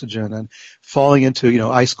of oxygen and falling into,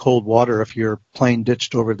 ice cold water if your plane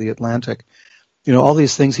ditched over the Atlantic. All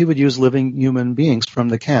these things. He would use living human beings from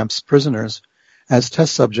the camps, prisoners, as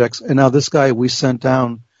test subjects. And now this guy we sent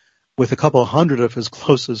down with a couple hundred of his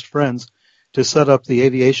closest friends to set up the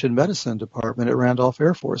aviation medicine department at Randolph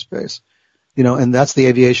Air Force Base. And that's the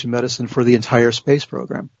aviation medicine for the entire space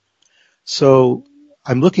program. So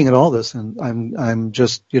I'm looking at all this and I'm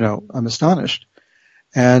just, I'm astonished.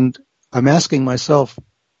 And I'm asking myself,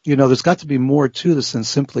 there's got to be more to this than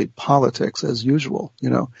simply politics as usual,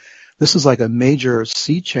 This is like a major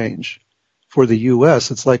sea change for the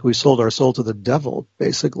U.S. It's like we sold our soul to the devil,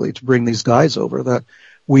 basically, to bring these guys over that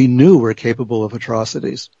we knew were capable of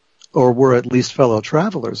atrocities or were at least fellow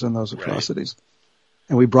travelers in those atrocities. Right.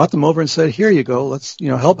 And we brought them over and said, here you go. Let's,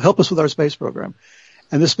 help us with our space program.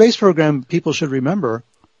 And the space program, people should remember,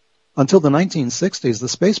 until the 1960s, the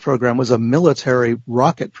space program was a military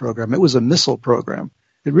rocket program. It was a missile program.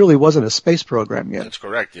 It really wasn't a space program yet. That's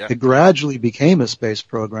correct, yeah. It gradually became a space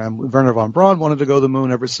program. Wernher von Braun wanted to go to the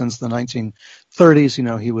moon ever since the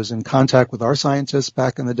 1930s. He was in contact with our scientists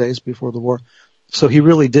back in the days before the war. So he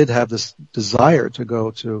really did have this desire to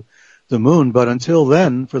go to the moon. But until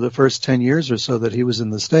then, for the first 10 years or so that he was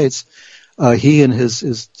in the States, he and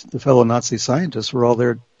the fellow Nazi scientists were all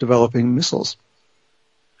there developing missiles.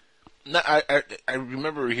 No, I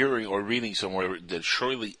remember hearing or reading somewhere that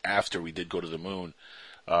shortly after we did go to the moon,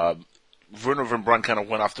 Werner von Braun kind of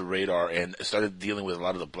went off the radar and started dealing with a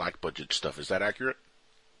lot of the black budget stuff. Is that accurate?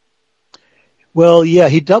 Well, yeah,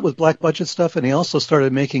 he dealt with black budget stuff, and he also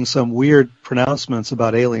started making some weird pronouncements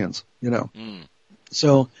about aliens,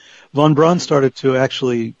 So von Braun started to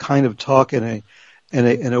actually kind of talk in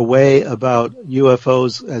a way about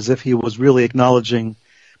UFOs as if he was really acknowledging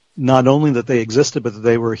not only that they existed, but that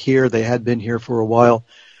they were here, they had been here for a while.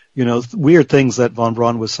 Weird things that von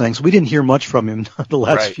Braun was saying. So we didn't hear much from him the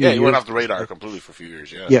last few years. Yeah, he went off the radar completely for a few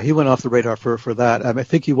years, yeah. Yeah, he went off the radar for that. I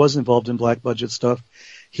think he was involved in black budget stuff.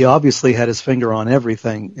 He obviously had his finger on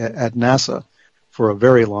everything at NASA for a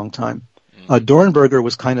very long time. Dornberger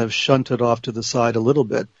was kind of shunted off to the side a little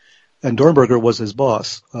bit, and Dornberger was his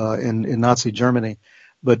boss in Nazi Germany.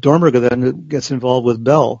 But Dornberger then gets involved with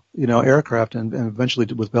Bell, aircraft, and eventually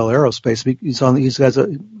with Bell Aerospace. He has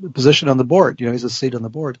a position on the board. He's a seat on the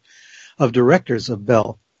board of directors of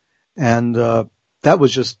Bell, and that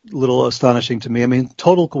was just a little astonishing to me. I mean,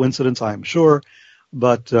 total coincidence, I'm sure,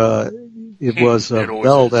 but it was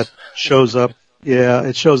Bell that shows up. Yeah,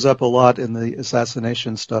 it shows up a lot in the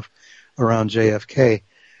assassination stuff around JFK,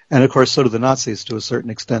 and of course, so do the Nazis to a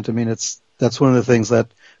certain extent. I mean, that's one of the things that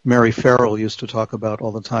Mary Farrell used to talk about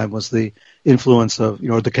all the time, was the influence of,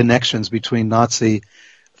 the connections between Nazi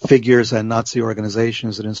figures and Nazi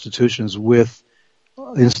organizations and institutions with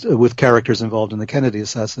characters involved in the Kennedy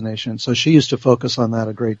assassination. So she used to focus on that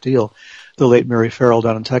a great deal, the late Mary Farrell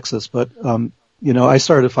down in Texas. But, I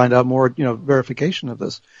started to find out more, verification of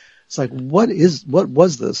this. It's like, what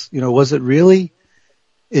was this? Was it really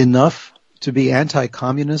enough to be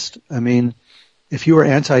anti-communist? I mean, if you were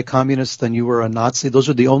anti-communist, then you were a Nazi. Those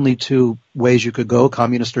are the only two ways you could go,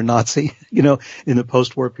 communist or Nazi, in the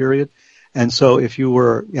post-war period. And so if you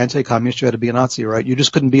were anti-communist, you had to be a Nazi, right? You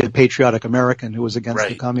just couldn't be a patriotic American who was against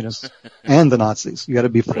the communists and the Nazis. You had to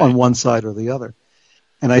be on one side or the other.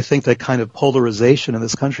 And I think that kind of polarization in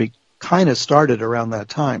this country kind of started around that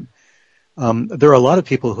time. There are a lot of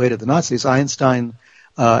people who hated the Nazis. Einstein,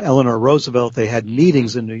 Eleanor Roosevelt, they had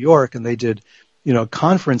meetings in New York, and they did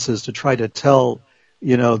conferences to try to tell,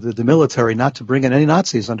 the military not to bring in any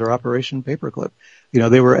Nazis under Operation Paperclip.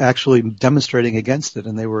 They were actually demonstrating against it,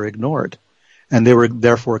 and they were ignored. And they were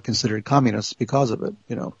therefore considered communists because of it,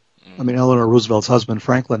 I mean, Eleanor Roosevelt's husband,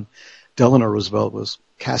 Franklin Delano Roosevelt, was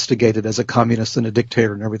castigated as a communist and a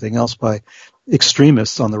dictator and everything else by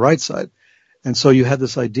extremists on the right side. And so you had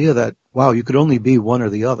this idea that, wow, you could only be one or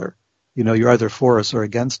the other. You're either for us or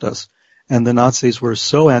against us. And the Nazis were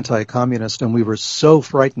so anti-communist, and we were so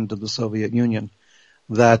frightened of the Soviet Union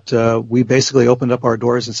that we basically opened up our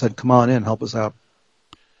doors and said, come on in, help us out.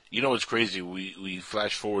 It's crazy. We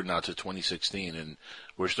flash forward now to 2016, and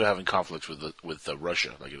we're still having conflicts with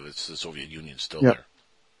Russia. Like, it's the Soviet Union still there.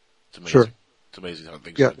 It's amazing. Sure. It's amazing how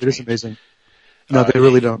things have changed. It is amazing. No, they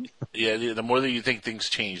really don't. Yeah, the more that you think things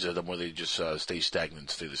change, the more they just stay stagnant,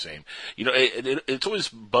 stay the same. It's always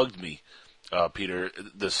bugged me, Peter,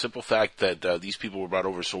 the simple fact that these people were brought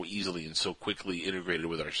over so easily and so quickly integrated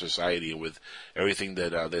with our society and with everything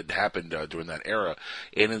that happened during that era.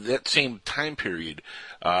 And in that same time period,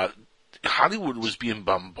 Hollywood was being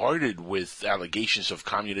bombarded with allegations of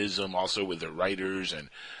communism, also with their writers, and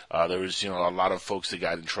there was, a lot of folks that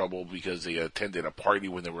got in trouble because they attended a party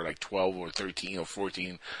when they were like 12 or 13 or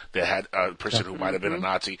 14 that had a person who might have been a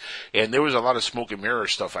Nazi. And there was a lot of smoke and mirror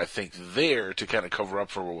stuff, I think, there to kind of cover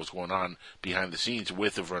up for what was going on behind the scenes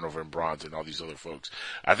with the Werner von Braun and all these other folks.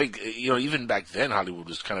 I think, even back then, Hollywood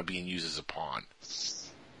was kind of being used as a pawn.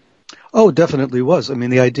 Oh, definitely was. I mean,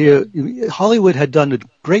 the idea, Hollywood had done a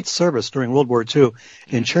great service during World War II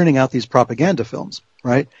in churning out these propaganda films,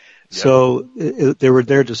 right? Yep. So they were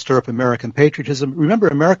there to stir up American patriotism. Remember,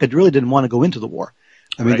 America really didn't want to go into the war.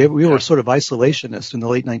 I mean, we were sort of isolationist in the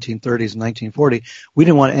late 1930s and 1940. We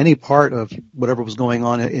didn't want any part of whatever was going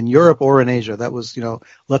on in Europe or in Asia. That was,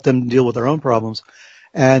 let them deal with their own problems.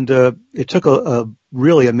 And it took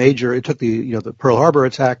it took the Pearl Harbor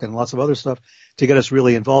attack and lots of other stuff to get us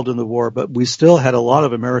really involved in the war, but we still had a lot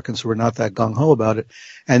of Americans who were not that gung-ho about it.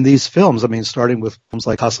 And these films, I mean, starting with films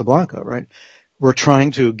like Casablanca, right, were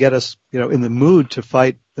trying to get us, in the mood to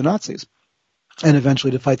fight the Nazis and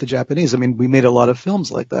eventually to fight the Japanese. I mean, we made a lot of films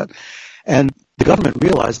like that. And the government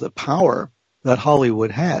realized the power that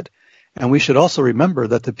Hollywood had. And we should also remember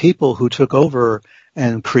that the people who took over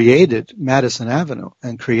and created Madison Avenue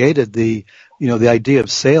and created the idea of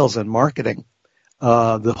sales and marketing,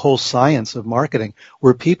 the whole science of marketing,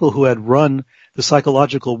 were people who had run the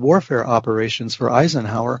psychological warfare operations for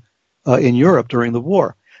Eisenhower in Europe during the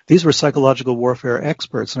war. these were psychological warfare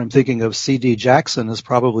experts, and I'm thinking of C.D. Jackson as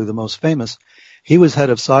probably the most famous. He was head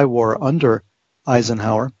of PsyWar under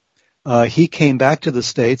Eisenhower. He came back to the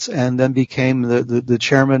States and then became the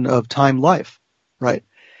chairman of Time Life, right?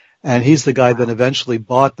 And he's the guy that eventually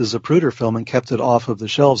bought the Zapruder film and kept it off of the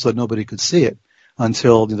shelves so that nobody could see it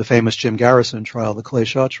until the famous Jim Garrison trial, the Clay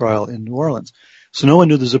Shaw trial in New Orleans. So no one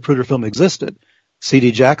knew the Zapruder film existed.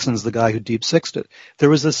 C.D. Jackson's the guy who deep-sixed it. There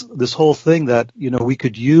was this whole thing that, we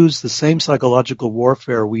could use the same psychological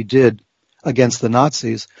warfare we did against the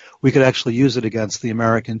Nazis. We could actually use it against the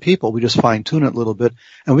American people. We just fine-tune it a little bit,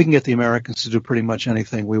 and we can get the Americans to do pretty much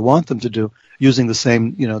anything we want them to do using the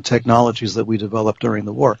same, technologies that we developed during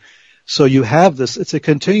the war. So you have this, it's a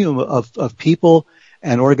continuum of people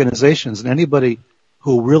and organizations, and anybody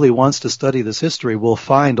who really wants to study this history will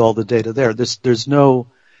find all the data there.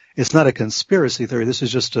 It's not a conspiracy theory. This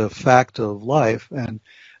is just a fact of life. And,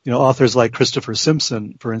 authors like Christopher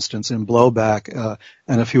Simpson, for instance, in Blowback,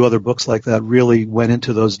 and a few other books like that really went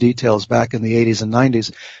into those details back in the 80s and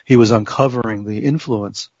 90s. He was uncovering the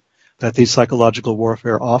influence that these psychological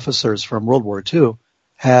warfare officers from World War II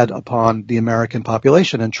had upon the American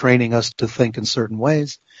population and training us to think in certain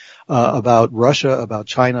ways, about Russia, about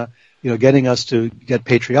China, getting us to get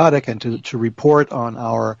patriotic and to report on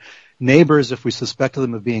our neighbors if we suspected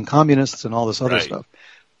them of being communists and all this other stuff.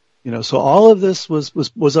 So all of this was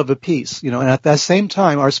of a piece, and at that same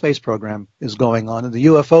time, our space program is going on, and the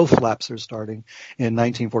UFO flaps are starting in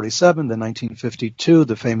 1947, then 1952,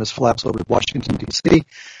 the famous flaps over Washington, D.C.,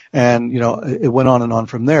 and, it went on and on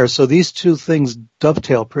from there. So these two things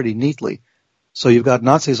dovetail pretty neatly. So you've got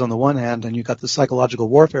Nazis on the one hand, and you've got the psychological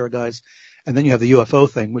warfare guys, and then you have the UFO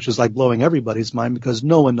thing, which is like blowing everybody's mind because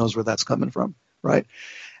no one knows where that's coming from, right?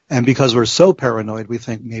 And because we're so paranoid, we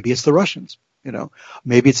think maybe it's the Russians,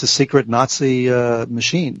 maybe it's a secret Nazi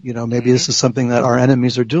machine, maybe this is something that our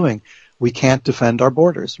enemies are doing. We can't defend our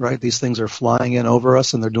borders, right? These things are flying in over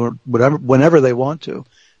us, and they're doing whenever they want to,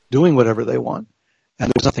 doing whatever they want,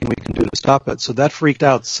 and there's nothing we can do to stop it. So that freaked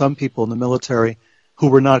out some people in the military who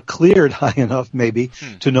were not cleared high enough, maybe,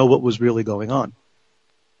 to know what was really going on.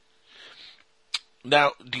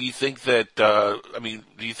 Now, do you think that?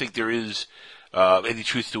 Do you think there is any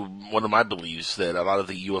truth to one of my beliefs that a lot of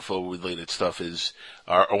the UFO-related stuff is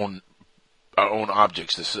our own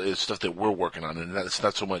objects, this stuff that we're working on, and it's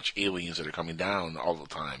not so much aliens that are coming down all the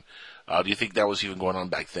time. Do you think that was even going on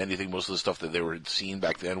back then? Do you think most of the stuff that they were seeing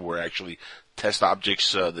back then were actually test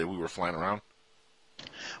objects that we were flying around?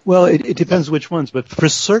 Well, it depends which ones, but for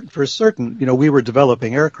certain, we were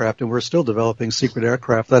developing aircraft, and we're still developing secret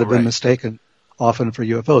aircraft that have been mistaken often for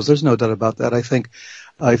UFOs. There's no doubt about that. I think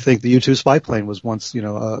the U-2 spy plane was once,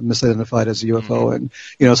 misidentified as a UFO and,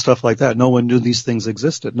 stuff like that. No one knew these things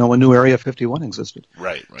existed. No one knew Area 51 existed.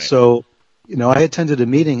 Right. So, I attended a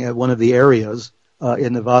meeting at one of the areas,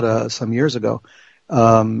 in Nevada some years ago.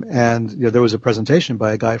 And there was a presentation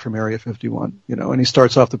by a guy from Area 51, and he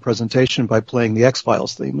starts off the presentation by playing the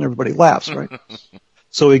X-Files theme, and everybody laughs, right?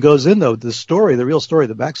 So he goes in, though, the real story,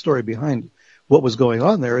 the backstory behind what was going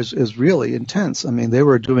on there is really intense. I mean, they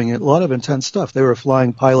were doing a lot of intense stuff. They were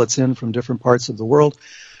flying pilots in from different parts of the world,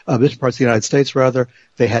 different parts of the United States, rather.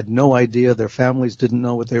 They had no idea. Their families didn't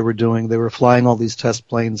know what they were doing. They were flying all these test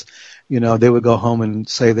planes. They would go home and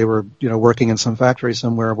say they were, working in some factory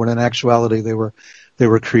somewhere, when in actuality they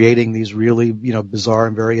were creating these really, bizarre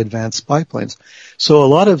and very advanced spy planes. So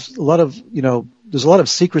there's a lot of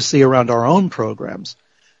secrecy around our own programs.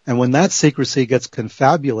 And when that secrecy gets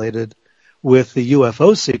confabulated with the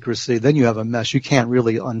UFO secrecy, then you have a mess. You can't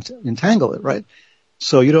really entangle it, right?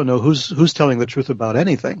 So you don't know who's telling the truth about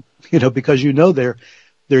anything, because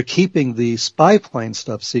they're keeping the spy plane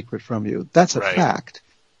stuff secret from you. That's a fact.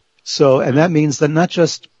 So, and that means that not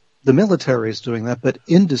just the military is doing that, but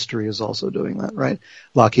industry is also doing that, right?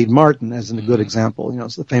 Lockheed Martin, as a good example,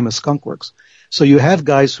 it's the famous Skunk Works. So you have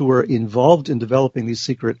guys who are involved in developing these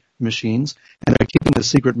secret machines, and they're keeping the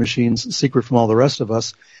secret machines secret from all the rest of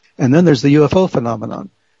us. And then there's the UFO phenomenon.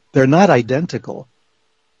 They're not identical,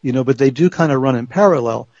 but they do kind of run in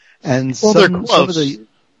parallel. And they're close.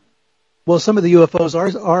 Some of the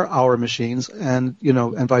UFOs are our machines, and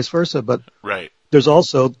and vice versa. But there's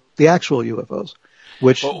also the actual UFOs,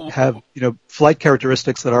 which have flight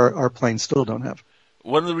characteristics that our planes still don't have.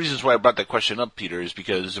 One of the reasons why I brought that question up, Peter, is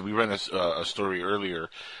because we ran a story earlier,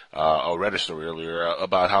 or read a story earlier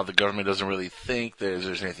about how the government doesn't really think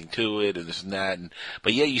there's anything to it and this and that.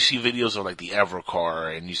 But yeah, you see videos of like the Avro car,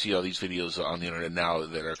 and you see all these videos on the internet now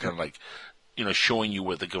that are kind of like showing you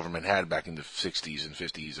what the government had back in the 60s and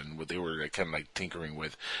 50s and what they were kind of like tinkering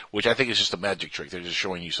with, which I think is just a magic trick. They're just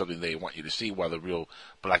showing you something they want you to see, while the real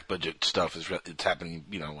black budget stuff it's happening,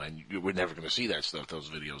 and we're never going to see that stuff, those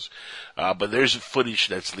videos. But there's footage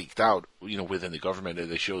that's leaked out, within the government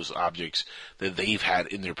that shows objects that they've had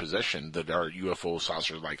in their possession that are UFO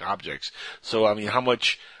saucer-like objects. So, I mean, how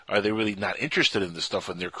much are they really not interested in this stuff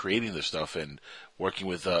when they're creating this stuff and working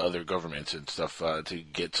with other governments and stuff to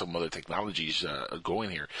get some other technologies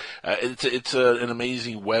going here? It's an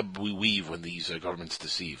amazing web we weave when these governments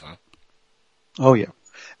deceive, huh? Oh, yeah.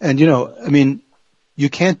 And, you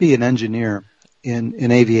can't be an engineer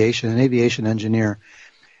in aviation, an aviation engineer,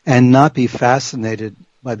 and not be fascinated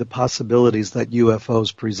by the possibilities that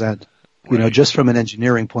UFOs present. Right. Just from an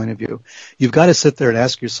engineering point of view, you've got to sit there and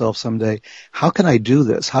ask yourself someday, how can I do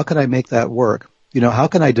this? How can I make that work? How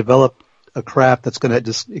can I develop a craft that's going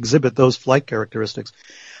to exhibit those flight characteristics?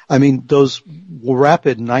 I mean, those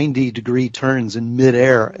rapid 90-degree turns in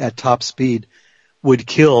midair at top speed would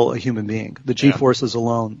kill a human being. The G-forces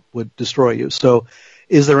alone would destroy you. So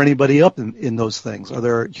is there anybody up in those things? Are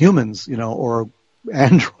there humans, or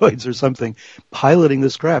androids or something piloting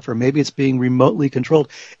this craft, or maybe it's being remotely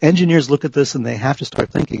controlled? Engineers look at this and they have to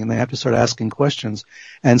start thinking and they have to start asking questions.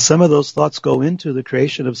 And some of those thoughts go into the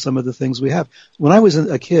creation of some of the things we have. When I was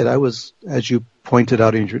a kid, I was, as you pointed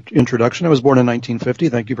out in your introduction, I was born in 1950.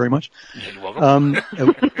 Thank you very much. You're welcome.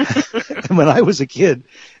 And when I was a kid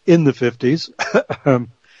in the 50s,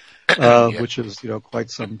 which is,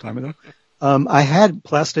 quite some time ago, I had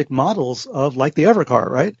plastic models of like the Evercar,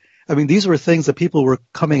 right? I mean, these were things that people were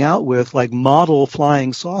coming out with, like model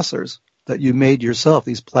flying saucers that you made yourself,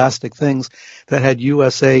 these plastic things that had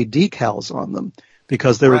USA decals on them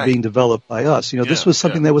because they were being developed by us. This was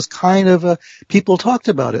something that was kind of people talked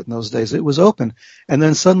about it in those days. It was open. And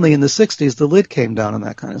then suddenly in the 60s, the lid came down on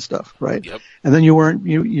that kind of stuff, right? Yep. And then you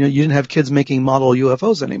didn't have kids making model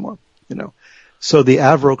UFOs anymore, So the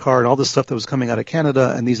Avro car and all this stuff that was coming out of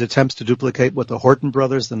Canada and these attempts to duplicate what the Horton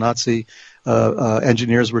brothers, the Nazi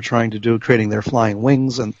engineers, were trying to do, creating their flying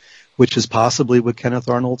wings, and which is possibly what Kenneth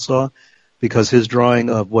Arnold saw, because his drawing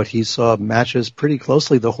of what he saw matches pretty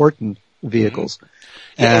closely the Horton vehicles. Mm-hmm.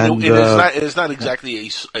 Yeah, and it's not exactly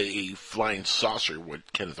a flying saucer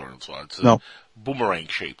what Kenneth Arnold saw. It's boomerang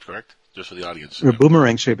shaped, correct? Just for the audience. A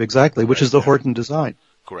boomerang shape, exactly, which is the Horton design.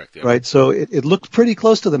 Correct. Yeah. Right. So it looked pretty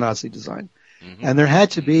close to the Nazi design. Mm-hmm. And there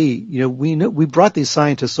had to be, we brought these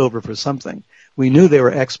scientists over for something. We knew they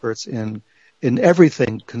were experts in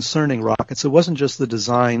everything concerning rockets. It wasn't just the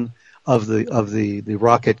design of the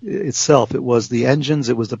rocket itself. It was the engines.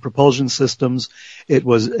 It was the propulsion systems. It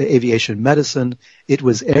was aviation medicine. It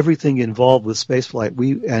was everything involved with space flight.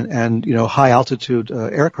 And high altitude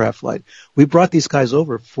aircraft flight. We brought these guys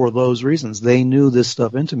over for those reasons. They knew this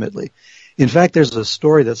stuff intimately. In fact, there's a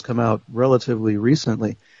story that's come out relatively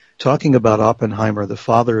recently talking about Oppenheimer, the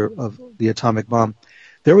father of the atomic bomb.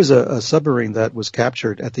 There was a submarine that was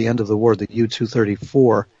captured at the end of the war, the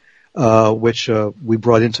U-234, which we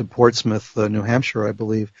brought into Portsmouth, New Hampshire, I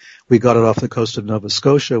believe. We got it off the coast of Nova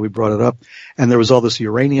Scotia. We brought it up, and there was all this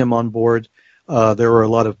uranium on board. There were a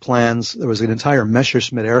lot of plans. There was an entire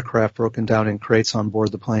Messerschmitt aircraft broken down in crates on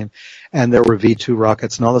board the plane, and there were V-2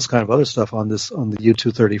 rockets and all this kind of other stuff on the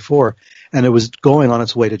U-234. And it was going on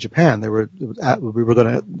its way to Japan. The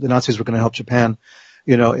Nazis were going to help Japan,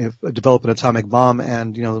 develop an atomic bomb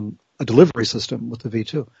and, a delivery system with the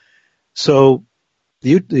V-2. So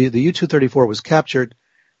the U-234 was captured,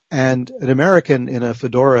 and an American in a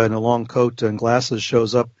fedora and a long coat and glasses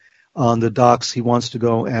shows up on the docks. He wants to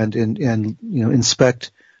go and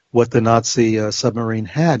inspect what the Nazi submarine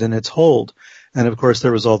had in its hold. And of course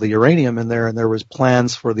there was all the uranium in there, and there was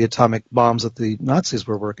plans for the atomic bombs that the Nazis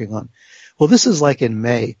were working on. Well, this is like in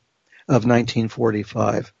May of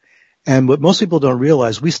 1945. And what most people don't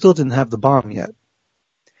realize, we still didn't have the bomb yet.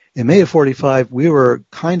 In May of 45, we were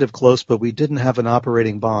kind of close, but we didn't have an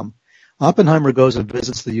operating bomb. Oppenheimer goes and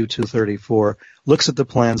visits the U-234, looks at the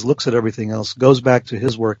plans, looks at everything else, goes back to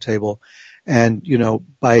his work table, and,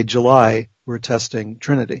 by July, we're testing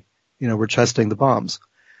Trinity. We're testing the bombs.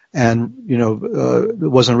 And, it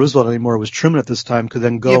wasn't Roosevelt anymore, it was Truman at this time, could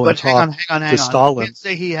then go and talk to Stalin. You can't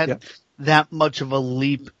say he had that much of a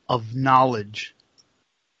leap of knowledge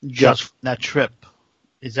just from that trip.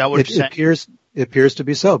 Is that what you're saying? It appears to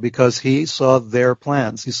be so, because he saw their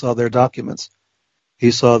plans, he saw their documents.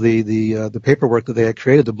 He saw the paperwork that they had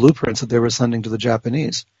created, the blueprints that they were sending to the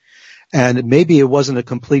Japanese. And maybe it wasn't a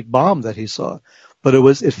complete bomb that he saw, but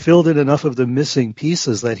it filled in enough of the missing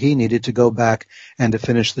pieces that he needed to go back and to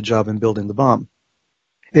finish the job in building the bomb.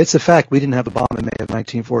 It's a fact we didn't have a bomb in May of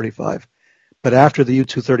 1945. But after the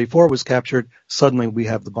U-234 was captured, suddenly we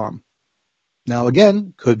have the bomb. Now,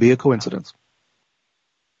 again, could be a coincidence.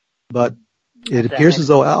 But it appears as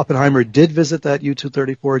though Oppenheimer did visit that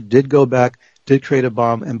U-234, did go back, did create a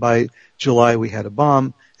bomb, and by July we had a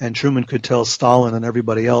bomb, and Truman could tell Stalin and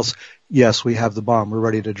everybody else, yes, we have the bomb, we're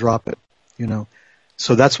ready to drop it, you know.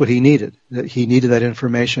 So that's what he needed. He needed that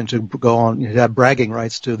information to go on, you know, have bragging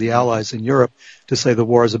rights to the Allies in Europe to say the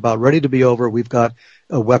war is about ready to be over, we've got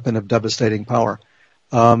a weapon of devastating power.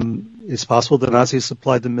 It's possible the Nazis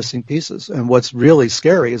supplied the missing pieces. And what's really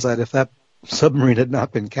scary is that if that submarine had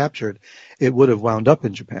not been captured, it would have wound up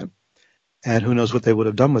in Japan. And who knows what they would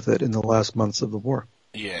have done with it in the last months of the war.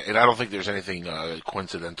 Yeah, and I don't think there's anything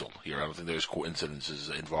coincidental here. I don't think there's coincidences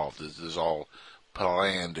involved. This is all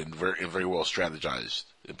planned and very well strategized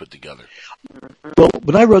and put together. Well,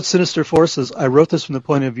 when I wrote Sinister Forces, I wrote this from the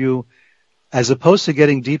point of view, as opposed to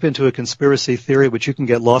getting deep into a conspiracy theory, which you can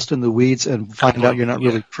get lost in the weeds and find out you're not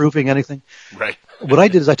really proving anything. Right. What I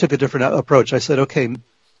did is I took a different approach. I said, okay,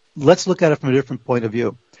 let's look at it from a different point of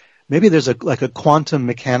view. Maybe there's a quantum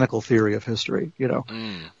mechanical theory of history, you know.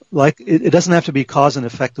 Like, it doesn't have to be cause and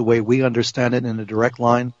effect the way we understand it in a direct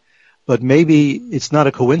line, but maybe it's not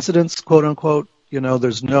a coincidence, quote unquote. You know,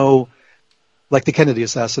 there's no, like the Kennedy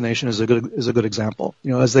assassination is a good example.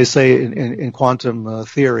 You know, as they say in quantum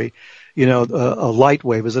theory, you know, a light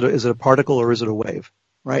wave, is it a particle or is it a wave,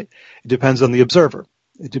 right? It depends on the observer.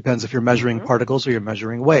 It depends if you're measuring particles or you're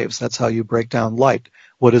measuring waves. That's how you break down light.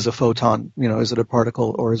 What is a photon? You know, is it a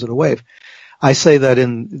particle or is it a wave? I say that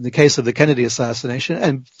in the case of the Kennedy assassination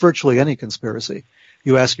and virtually any conspiracy,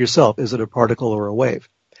 you ask yourself, is it a particle or a wave?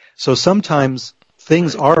 So sometimes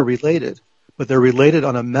things are related, but they're related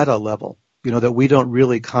on a meta level, you know, that we don't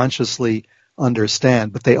really consciously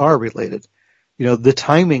understand, but they are related. You know, the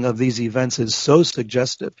timing of these events is so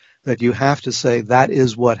suggestive that you have to say that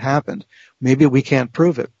is what happened. Maybe we can't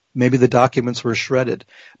prove it. Maybe the documents were shredded.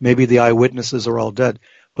 Maybe the eyewitnesses are all dead.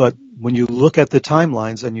 But when you look at the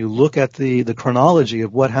timelines and you look at the chronology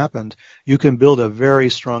of what happened, you can build a very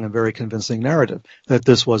strong and very convincing narrative that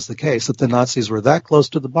this was the case, that the Nazis were that close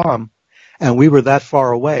to the bomb and we were that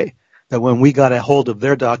far away that when we got a hold of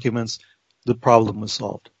their documents, the problem was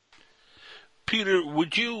solved. Peter,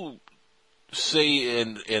 would you say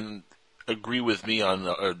and agree with me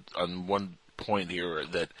on one point here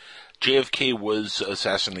that JFK was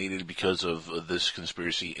assassinated because of this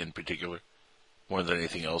conspiracy in particular, more than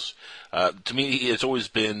anything else? To me, it's always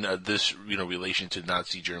been this, you know, relation to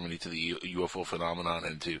Nazi Germany, to the UFO phenomenon,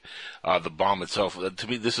 and to the bomb itself. To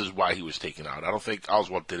me, this is why he was taken out. I don't think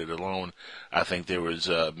Oswald did it alone. I think there was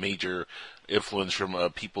a major influence from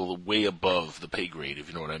people way above the pay grade, if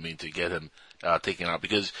you know what I mean, to get him taken out.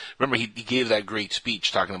 Because remember, he gave that great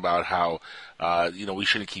speech talking about how you know, we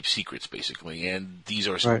shouldn't keep secrets, basically, and these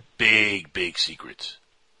are some big secrets.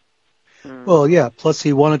 Well, yeah. Plus,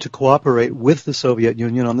 he wanted to cooperate with the Soviet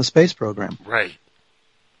Union on the space program. Right.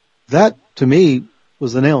 That, to me,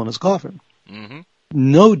 was the nail in his coffin. Mm-hmm.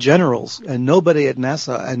 No generals and nobody at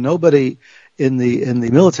NASA and nobody in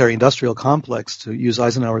the military-industrial complex, to use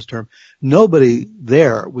Eisenhower's term, nobody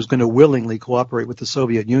there was going to willingly cooperate with the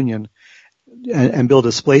Soviet Union and build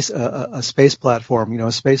a space platform, you know,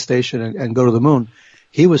 a space station and go to the moon.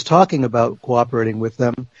 He was talking about cooperating with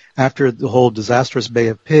them after the whole disastrous Bay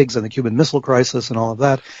of Pigs and the Cuban Missile Crisis and all of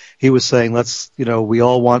that. He was saying, let's, you know, we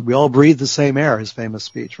all breathe the same air, his famous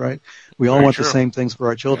speech, right? We all want the same things for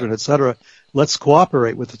our children, etc. Let's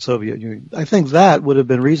cooperate with the Soviet Union. I think that would have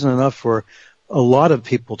been reason enough for a lot of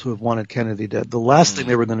people to have wanted Kennedy dead. The last thing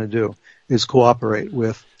they were going to do is cooperate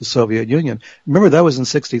with the Soviet Union. Remember, that was in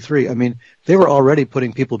 1963. I mean, they were already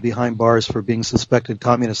putting people behind bars for being suspected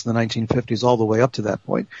communists in the 1950s all the way up to that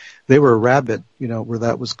point. They were rabid, you know, where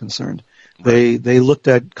that was concerned. They looked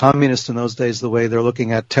at communists in those days the way they're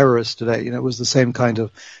looking at terrorists today. You know, it was the same kind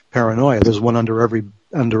of paranoia. There's one under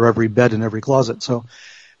every bed in every closet. So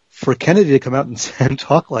for Kennedy to come out and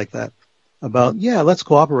talk like that about, yeah, let's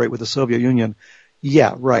cooperate with the Soviet Union.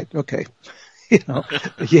 Yeah, right. Okay. You know,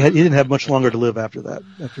 he didn't have much longer to live after that,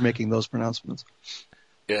 after making those pronouncements.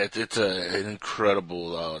 Yeah, it's an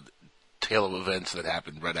incredible tale of events that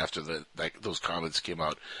happened right after those comments came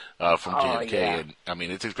out from JFK. Yeah. And I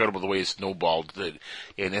mean, it's incredible the way it snowballed and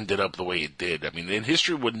ended up the way it did. I mean, in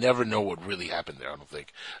history would never know what really happened there, I don't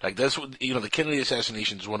think. Like, that's what, you know, the Kennedy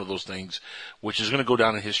assassination is one of those things which is going to go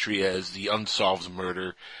down in history as the unsolved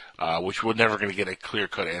murder, which we're never going to get a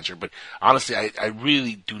clear-cut answer. But honestly, I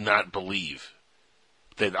really do not believe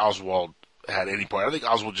that Oswald had any part. I think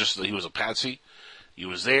Oswald he was a patsy, He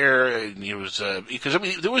was there, and he was because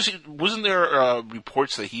wasn't there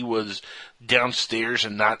reports that he was downstairs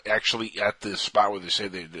and not actually at the spot where they say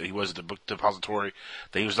that he was at the book depository.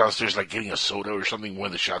 That he was downstairs like getting a soda or something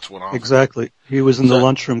when the shots went off. Exactly. He was in the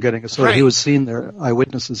lunchroom getting a soda. Right. He was seen there.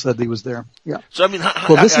 Eyewitnesses said he was there. Yeah. So I mean,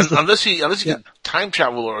 unless he can time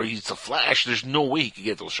travel or he's the Flash, there's no way he could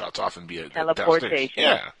get those shots off and be teleportation. Downstairs.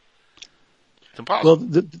 Yeah. It's impossible.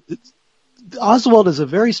 Well, Oswald is a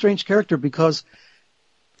very strange character because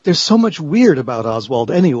there's so much weird about Oswald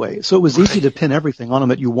anyway. So it was easy to pin everything on him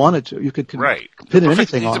that you wanted to. You could pin anything on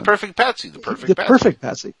him. He's the perfect patsy. The perfect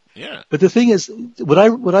patsy. Yeah. But the thing is, what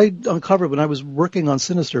I uncovered when I was working on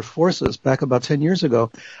Sinister Forces back about 10 years ago,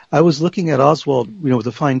 I was looking at Oswald, with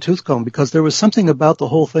a fine tooth comb because there was something about the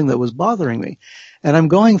whole thing that was bothering me. And I'm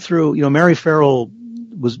going through, Mary Farrell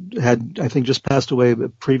had I think just passed away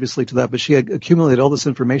previously to that, but she had accumulated all this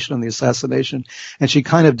information on the assassination, and she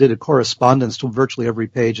kind of did a correspondence to virtually every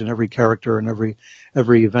page and every character and every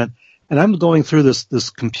event. And I'm going through this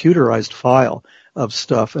computerized file of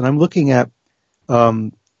stuff, and I'm looking at,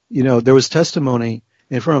 there was testimony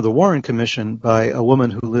in front of the Warren Commission by a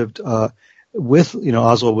woman who lived with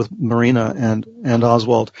Oswald, with Marina and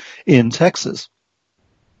Oswald in Texas.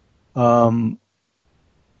 Hello?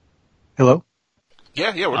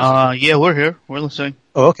 Yeah, we're listening. We're here. We're listening.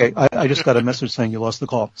 Oh, okay. I just got a message saying you lost the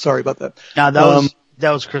call. Sorry about that. No,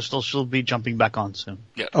 that was Crystal. She'll be jumping back on soon.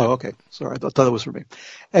 Yeah. Oh, okay. Sorry. I thought that was for me.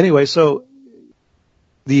 Anyway, so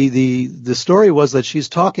the story was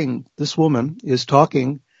that this woman is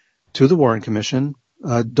talking to the Warren Commission.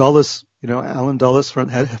 Dulles, Alan Dulles,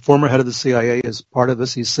 former head of the CIA, is part of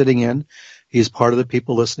this. He's sitting in. He's part of the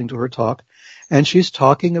people listening to her talk. And she's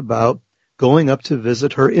talking about going up to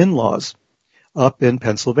visit her in-laws up in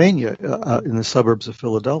Pennsylvania, in the suburbs of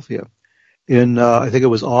Philadelphia, in I think it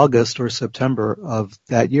was August or September of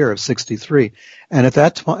that year of '63. And at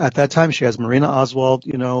that time, she has Marina Oswald.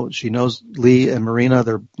 She knows Lee and Marina.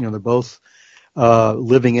 They're both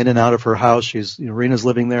living in and out of her house. Marina's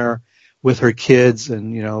living there with her kids,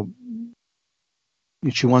 and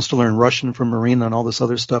she wants to learn Russian from Marina, and all this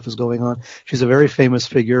other stuff is going on. She's a very famous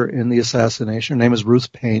figure in the assassination. Her name is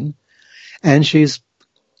Ruth Paine, and she's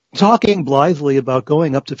talking blithely about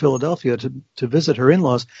going up to Philadelphia to visit her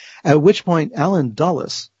in-laws, at which point Alan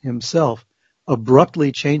Dulles himself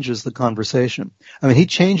abruptly changes the conversation. I mean, he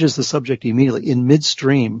changes the subject immediately in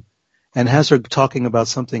midstream and has her talking about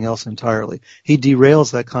something else entirely. He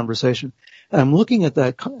derails that conversation. And I'm looking at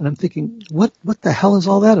that and I'm thinking, what the hell is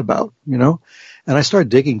all that about? And I start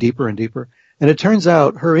digging deeper and deeper. And it turns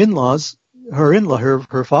out her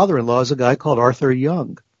father-in-law is a guy called Arthur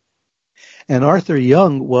Young. And Arthur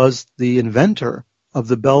Young was the inventor of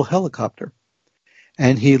the Bell helicopter.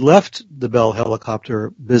 And he left the Bell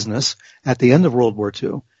helicopter business at the end of World War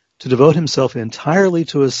II to devote himself entirely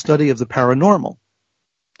to a study of the paranormal.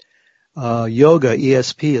 Yoga,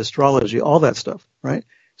 ESP, astrology, all that stuff, right?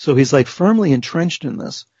 So he's like firmly entrenched in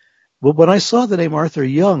this. But when I saw the name Arthur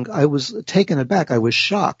Young, I was taken aback. I was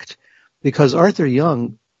shocked because Arthur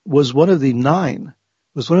Young was one of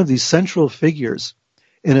these central figures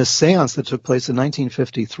in a seance that took place in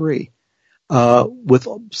 1953 with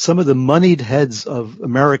some of the moneyed heads of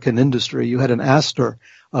American industry. You had an Astor,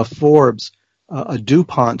 a Forbes, a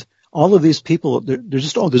DuPont. All of these people,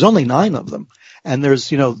 there's only 9 of them. And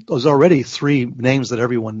there's already 3 names that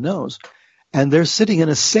everyone knows. And they're sitting in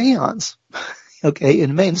a seance, okay,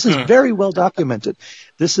 in Maine. This is very well documented.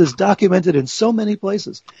 This is documented in so many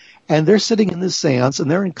places. And they're sitting in this seance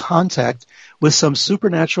and they're in contact with some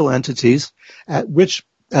supernatural entities at which,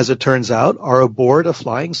 as it turns out, are aboard a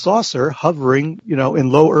flying saucer hovering, in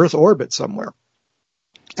low Earth orbit somewhere.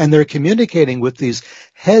 And they're communicating with these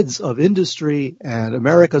heads of industry and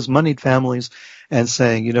America's moneyed families and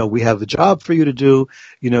saying, we have a job for you to do.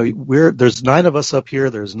 There's 9 of us up here.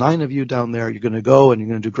 There's 9 of you down there. You're going to go and you're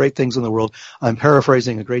going to do great things in the world. I'm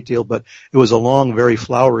paraphrasing a great deal, but it was a long, very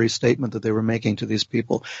flowery statement that they were making to these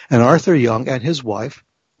people. And Arthur Young and his wife,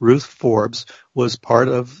 Ruth Forbes, was part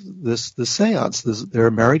of the seance. They're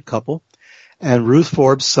a married couple. And Ruth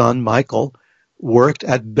Forbes' son, Michael, worked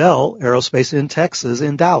at Bell Aerospace in Texas,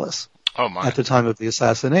 in Dallas, at the time of the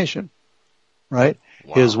assassination, right?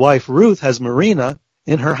 Wow. His wife, Ruth, has Marina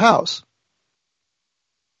in her house.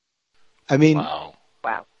 I mean, wow.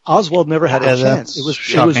 Oswald never had a chance. It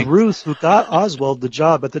was Ruth who got Oswald the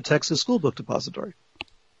job at the Texas School Book Depository.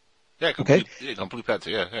 Yeah, complete patsy.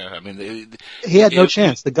 Yeah. I mean, he had no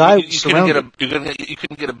chance. The guy was surrounded. You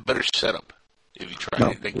couldn't get a better setup if you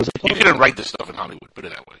tried. You couldn't write this stuff in Hollywood. Put it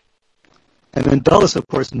that way. And then Dulles, of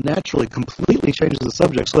course, naturally completely changes the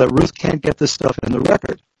subject so that Ruth can't get this stuff in the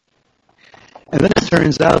record. And then it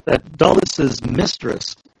turns out that Dulles'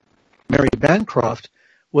 mistress, Mary Bancroft,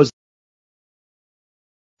 was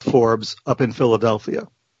Forbes up in Philadelphia,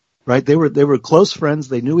 right? They were close friends.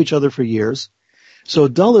 They knew each other for years. So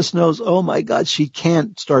Dulles knows, oh my God, she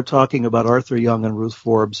can't start talking about Arthur Young and Ruth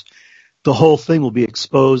Forbes. The whole thing will be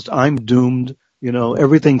exposed. I'm doomed.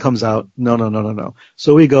 Everything comes out. No.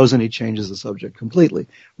 So he goes and he changes the subject completely.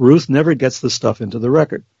 Ruth never gets the stuff into the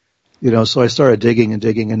record. So I started digging,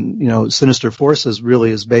 and Sinister Forces really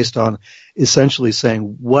is based on essentially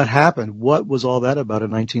saying what happened, what was all that about in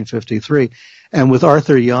 1953. And with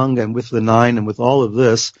Arthur Young and with the Nine and with all of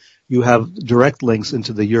this, you have direct links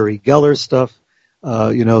into the Uri Geller stuff,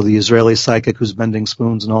 the Israeli psychic who's bending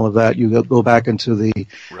spoons and all of that. You go back into the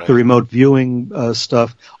remote viewing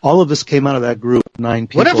stuff. All of this came out of that group, 9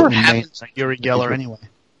 people. Whatever happened to Uri Geller anyway?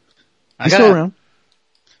 He's still around.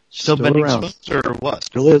 Still bending spoons or what?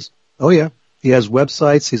 Still is. Oh yeah, he has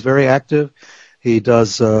websites. He's very active. He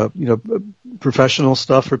does, professional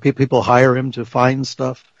stuff for people. People hire him to find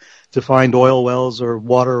stuff, to find oil wells or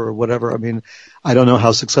water or whatever. I mean, I don't know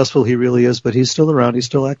how successful he really is, but he's still around. He's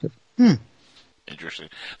still active. Interesting.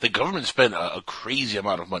 The government spent a crazy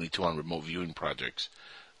amount of money too on remote viewing projects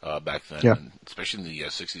back then, and especially in the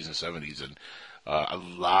 60s and 70s, and a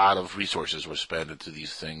lot of resources were spent into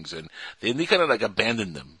these things, and they kind of like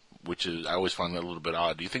abandoned them, which is, I always find that a little bit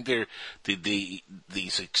odd. Do you think did they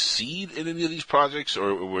succeed in any of these projects,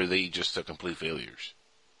 or were they just complete failures?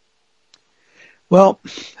 Well,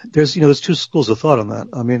 there's 2 schools of thought on that.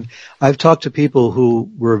 I mean, I've talked to people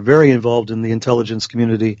who were very involved in the intelligence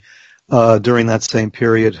community during that same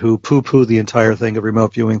period who poo-poo the entire thing of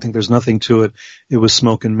remote viewing, think there's nothing to it. It was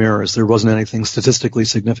smoke and mirrors. There wasn't anything statistically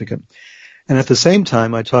significant. And at the same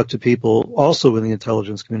time, I talked to people also in the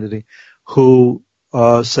intelligence community who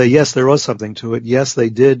say, yes, there was something to it. Yes, they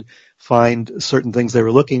did find certain things they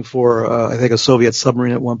were looking for. I think a Soviet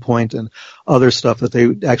submarine at one point and other stuff that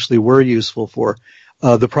they actually were useful for.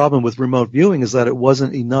 The problem with remote viewing is that it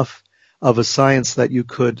wasn't enough of a science that you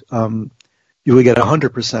would get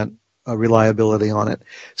 100% reliability on it.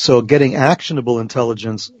 So getting actionable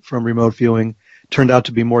intelligence from remote viewing turned out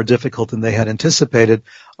to be more difficult than they had anticipated,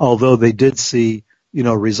 although they did see,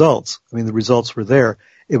 results. I mean, the results were there.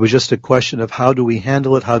 It was just a question of how do we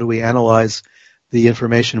handle it, how do we analyze the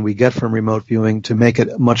information we get from remote viewing to make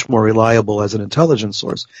it much more reliable as an intelligence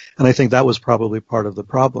source. And I think that was probably part of the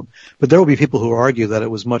problem. But there will be people who argue that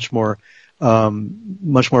it was much more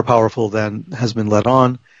powerful than has been let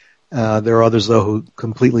on. There are others, though, who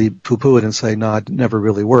completely poo-poo it and say, no, it never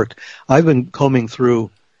really worked. I've been combing through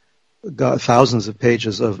thousands of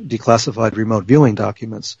pages of declassified remote viewing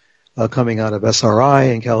documents coming out of SRI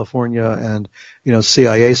in California and,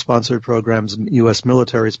 CIA-sponsored programs, U.S.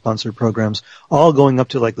 military-sponsored programs, all going up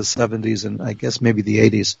to like the 70s and I guess maybe the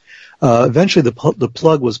 80s. Eventually the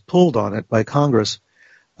plug was pulled on it by Congress.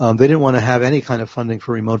 They didn't want to have any kind of funding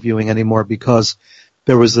for remote viewing anymore because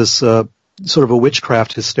there was this sort of a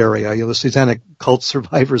witchcraft hysteria. The satanic cult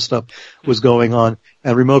survivor stuff was going on,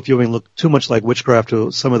 and remote viewing looked too much like witchcraft to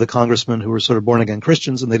some of the congressmen who were sort of born-again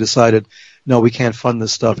Christians, and they decided, no, we can't fund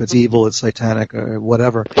this stuff. It's evil, it's satanic, or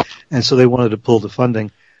whatever. And so they wanted to pull the funding.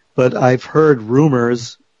 But I've heard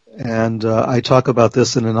rumors, and I talk about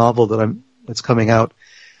this in a novel that's coming out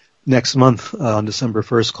next month on December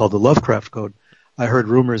 1st called The Lovecraft Code. I heard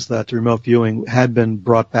rumors that remote viewing had been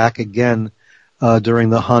brought back again during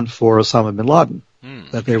the hunt for Osama bin Laden,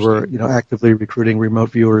 that they were, actively recruiting remote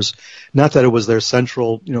viewers. Not that it was their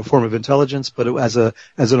central, form of intelligence, but as an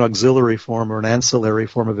auxiliary form or an ancillary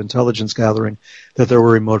form of intelligence gathering, that there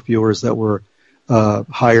were remote viewers that were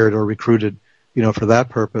hired or recruited, for that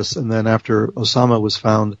purpose. And then after Osama was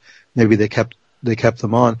found, maybe they kept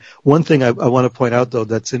them on. One thing I want to point out, though,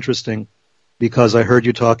 that's interesting, because I heard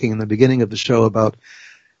you talking in the beginning of the show about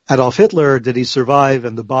Adolf Hitler, did he survive,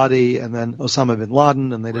 and the body, and then Osama bin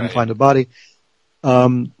Laden, and they didn't find a body.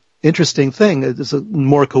 Interesting thing, there's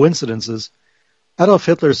more coincidences. Adolf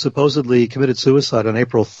Hitler supposedly committed suicide on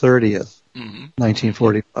April 30th,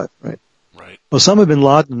 1945, right? Osama bin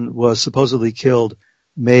Laden was supposedly killed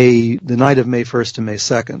the night of May 1st to May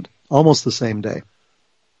 2nd, almost the same day,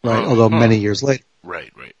 right? Although many years later.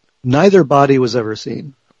 Right. Neither body was ever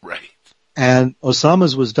seen. Right. And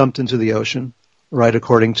Osama's was dumped into the ocean, right,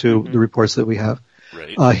 according to the reports that we have.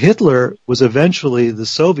 Right. Hitler was eventually, the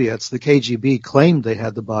Soviets, the KGB, claimed they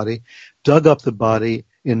had the body, dug up the body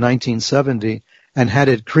in 1970, and had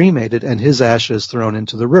it cremated and his ashes thrown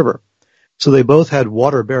into the river. So they both had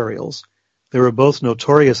water burials. They were both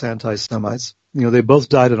notorious anti-Semites. They both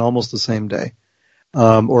died on almost the same day,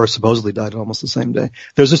 or supposedly died on almost the same day.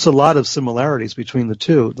 There's just a lot of similarities between the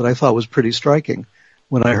two that I thought was pretty striking.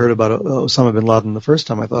 when I heard about Osama bin Laden the first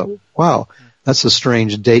time, I thought, wow, that's a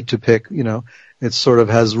strange date to pick. It sort of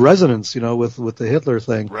has resonance, with the Hitler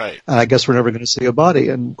thing. Right. And I guess we're never going to see a body,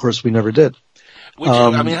 and of course we never did. Which,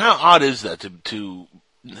 I mean, how odd is that to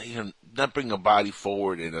not bring a body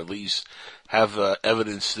forward and at least have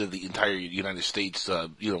evidence that the entire United States,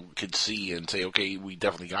 could see and say, okay, we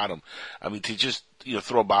definitely got him. I mean, to just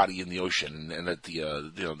throw a body in the ocean and let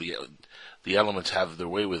the elements have their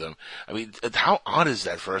way with them. I mean, how odd is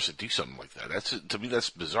that for us to do something like that? To me, that's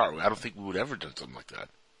bizarre. I don't think we would ever done something like that.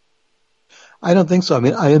 I don't think so. I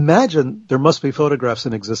mean, I imagine there must be photographs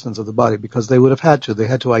in existence of the body because they would have had to. They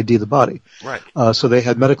had to ID the body. Right. So they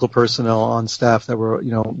had medical personnel on staff that were,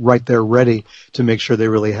 right there ready to make sure they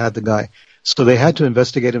really had the guy. So they had to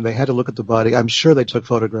investigate him. They had to look at the body. I'm sure they took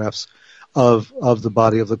photographs of the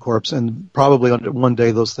body of the corpse, and probably one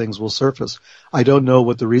day those things will surface. I don't know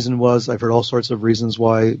what the reason was. I've heard all sorts of reasons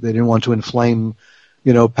why they didn't want to inflame,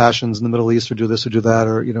 passions in the Middle East or do this or do that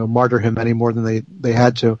or, martyr him any more than they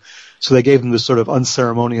had to. So they gave him this sort of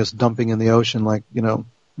unceremonious dumping in the ocean, like,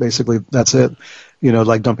 basically that's it,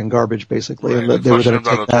 like dumping garbage basically. Right. And they were going to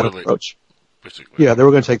take that approach. Basically. Yeah, they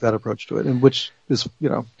were going to take that approach to it, and which is,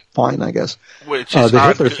 fine, I guess. Which is the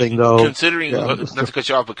Hitler thing, though. Considering, not to cut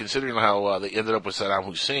you off, but considering how they ended up with Saddam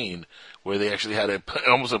Hussein, where they actually had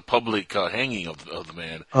almost a public hanging of the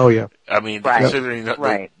man. Oh yeah. I mean, right. considering the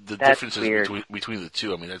That's differences between the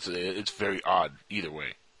two, I mean, it's very odd either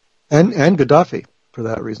way. And Gaddafi, for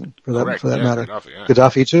that reason, for that matter.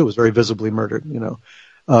 Gaddafi too was very visibly murdered.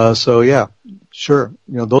 So yeah, sure.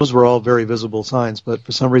 Those were all very visible signs, but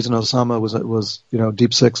for some reason Osama was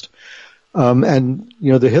deep sixed. And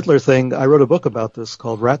the Hitler thing, I wrote a book about this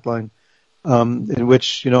called Ratline, in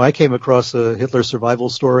which, I came across a Hitler survival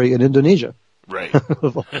story in Indonesia. Right.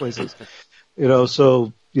 Of all places.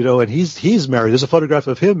 And he's married. There's a photograph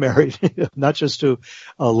of him married, not just to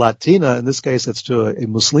a Latina. In this case, it's to a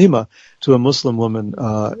Muslima, to a Muslim woman,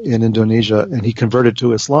 in Indonesia, and he converted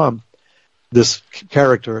to Islam. This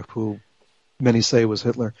character, who many say was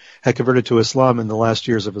Hitler, had converted to Islam in the last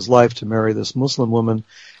years of his life to marry this Muslim woman,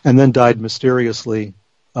 and then died mysteriously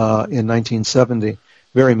in 1970,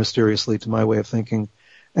 very mysteriously to my way of thinking,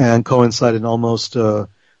 and coincided almost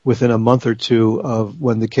within a month or two of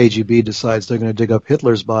when the KGB decides they're going to dig up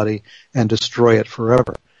Hitler's body and destroy it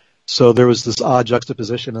forever. So there was this odd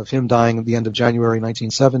juxtaposition of him dying at the end of January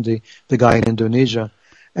 1970, the guy in Indonesia,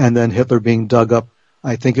 and then Hitler being dug up,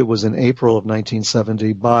 I think it was in April of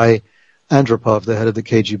 1970, by Andropov, the head of the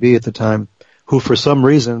KGB at the time, who for some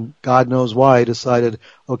reason, God knows why, decided,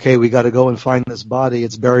 okay, we got to go and find this body.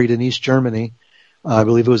 It's buried in East Germany. I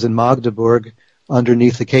believe it was in Magdeburg,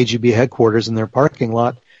 underneath the KGB headquarters in their parking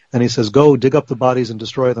lot. And he says, go dig up the bodies and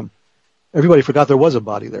destroy them. Everybody forgot there was a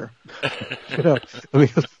body there.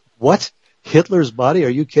 What? Hitler's body? Are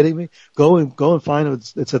you kidding me? Go and find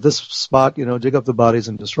it. It's at this spot, dig up the bodies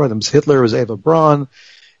and destroy them. It's Hitler, it was Eva Braun.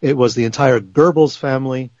 It was the entire Goebbels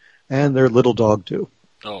family and their little dog too.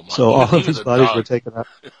 Oh my. So all of these bodies were taken out,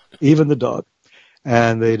 even the dog.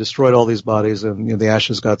 And they destroyed all these bodies, and the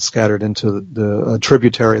ashes got scattered into the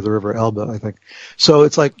tributary of the river Elbe, I think. So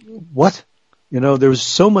it's like, what? There was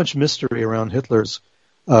so much mystery around Hitler's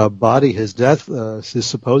body, his death, his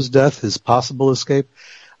supposed death, his possible escape.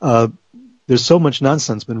 There's so much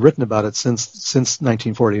nonsense been written about it since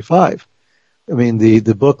 1945. I mean,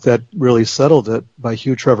 the book that really settled it by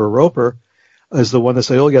Hugh Trevor Roper is the one that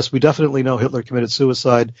said, oh yes, we definitely know Hitler committed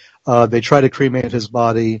suicide. They tried to cremate his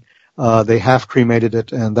body. They half cremated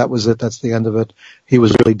it, and that was it. That's the end of it. He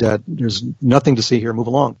was really dead. There's nothing to see here. Move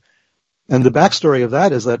along. And the backstory of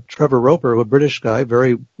that is that Trevor Roper, a British guy,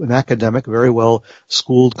 an academic, very well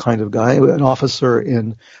schooled kind of guy, an officer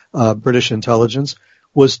in British intelligence,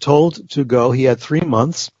 was told to go. He had 3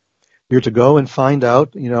 months. You're to go and find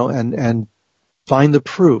out, and find the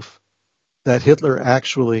proof that Hitler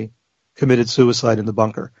actually committed suicide in the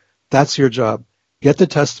bunker. That's your job. Get the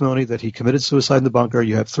testimony that he committed suicide in the bunker.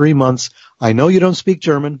 You have 3 months. I know you don't speak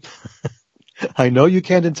German. I know you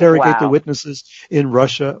can't interrogate the witnesses in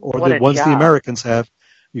Russia or the ones the Americans have.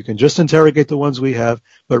 You can just interrogate the ones we have.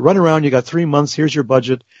 But run around. You got 3 months. Here's your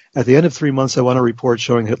budget. At the end of 3 months, I want a report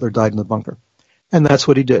showing Hitler died in the bunker. And that's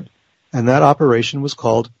what he did. And that operation was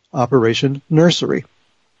called Operation Nursery.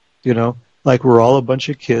 Like we're all a bunch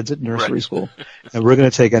of kids at nursery school. And we're going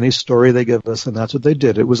to take any story they give us, and that's what they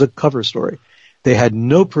did. It was a cover story. They had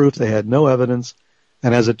no proof. They had no evidence.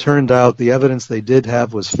 And as it turned out, the evidence they did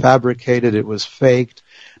have was fabricated. It was faked.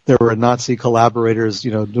 There were Nazi collaborators,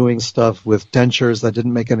 doing stuff with dentures that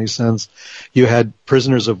didn't make any sense. You had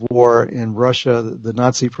prisoners of war in Russia, the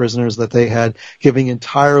Nazi prisoners that they had, giving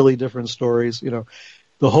entirely different stories.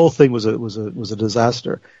 the whole thing was a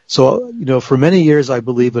disaster. So, for many years I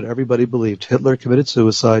believed what everybody believed. Hitler committed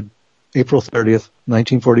suicide April 30th,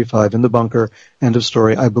 1945 in the bunker. End of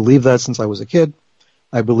story. I believed that since I was a kid.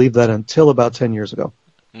 I believed that until about 10 years ago.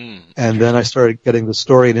 And then I started getting the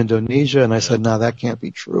story in Indonesia, and I said, no, that can't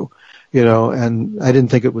be true. And I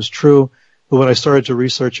didn't think it was true. But when I started to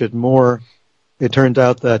research it more, it turned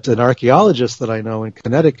out that an archaeologist that I know in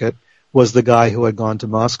Connecticut was the guy who had gone to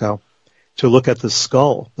Moscow to look at the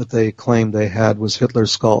skull that they claimed they had was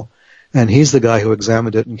Hitler's skull. And he's the guy who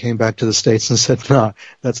examined it and came back to the States and said, no,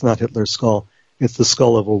 that's not Hitler's skull. It's the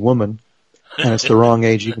skull of a woman. And it's the wrong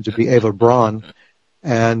age even to be Eva Braun.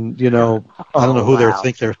 And, I don't know who they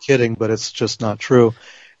think they're kidding, but it's just not true.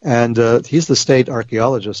 And he's the state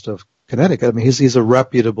archaeologist of Connecticut. I mean, he's a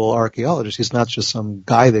reputable archaeologist. He's not just some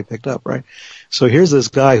guy they picked up, right? So here's this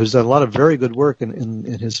guy who's done a lot of very good work in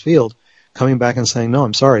his field, coming back and saying, no,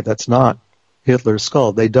 I'm sorry, that's not Hitler's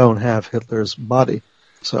skull. They don't have Hitler's body.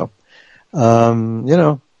 So, what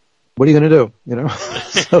are you going to do?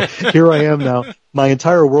 So here I am now. My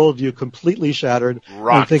entire worldview completely shattered.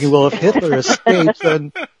 I'm thinking, well, if Hitler escaped,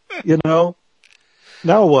 then, now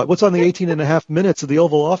what? What's on the 18.5 minutes of the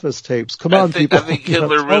Oval Office tapes? Come on, people. I think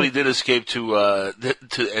Hitler really did escape to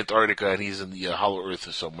Antarctica, and he's in the Hollow Earth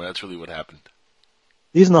or somewhere. That's really what happened.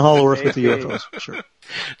 He's in the Hollow Earth with the UFOs, for sure.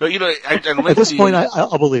 But, at this point,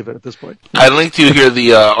 I'll believe it. At this point, I linked you here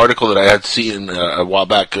the article that I had seen a while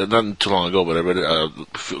back, not too long ago, but I read it a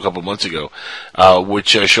couple of months ago, which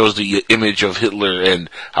shows the image of Hitler and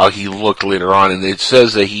how he looked later on, and it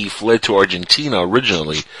says that he fled to Argentina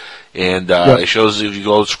originally. And it shows, if you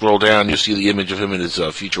go scroll down, you see the image of him and his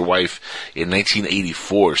future wife in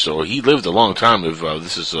 1984. So he lived a long time, if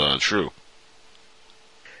this is true.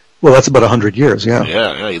 Well, that's about 100 years, yeah.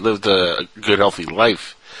 Yeah, he lived a good, healthy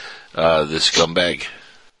life, this scumbag.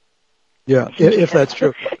 Yeah, if that's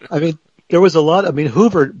true. I mean, there was a lot. I mean,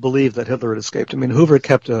 Hoover believed that Hitler had escaped. I mean, Hoover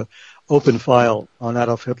kept a open file on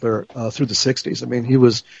Adolf Hitler through the 60s. I mean, he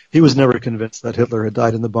was never convinced that Hitler had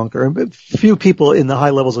died in the bunker. And few people in the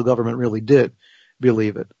high levels of government really did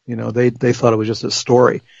believe it. They thought it was just a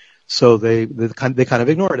story. So they kind of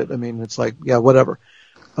ignored it. I mean, it's like, yeah, whatever.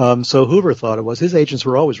 So Hoover thought it was. His agents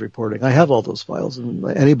were always reporting. I have all those files, and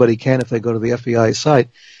anybody can, if they go to the FBI site,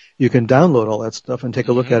 you can download all that stuff and take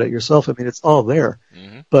a look at it yourself. I mean, it's all there.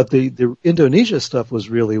 But the Indonesia stuff was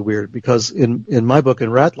really weird because in my book in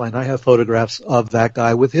Ratline, I have photographs of that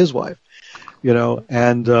guy with his wife,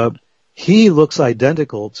 and he looks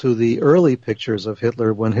identical to the early pictures of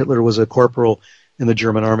Hitler when Hitler was a corporal in the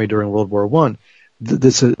German army during World War I.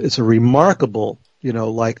 It's a remarkable,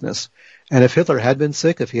 likeness. And if Hitler had been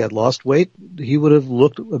sick, if he had lost weight, he would have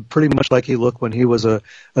looked pretty much like he looked when he was a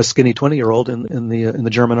skinny 20-year-old in the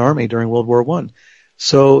German army during World War I.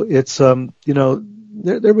 So it's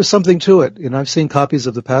there was something to it. I've seen copies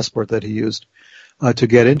of the passport that he used to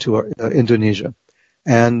get into Indonesia,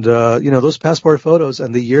 and those passport photos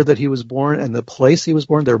and the year that he was born and the place he was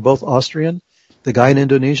born, they were both Austrian. The guy in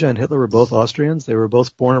Indonesia and Hitler were both Austrians. They were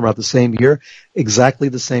both born around the same year, exactly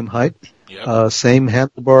the same height. Same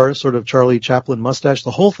handlebar, sort of Charlie Chaplin mustache,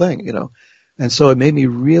 the whole thing, And so it made me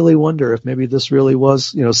really wonder if maybe this really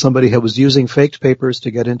was, somebody who was using faked papers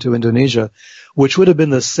to get into Indonesia, which would have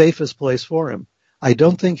been the safest place for him. I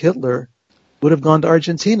don't think Hitler would have gone to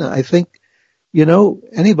Argentina. I think,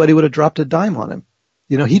 anybody would have dropped a dime on him.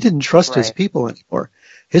 He didn't trust his people anymore.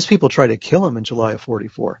 His people tried to kill him in July of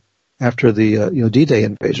 44 after the, D-Day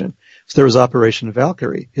invasion. So there was Operation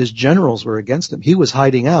Valkyrie. His generals were against him. He was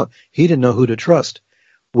hiding out. He didn't know who to trust.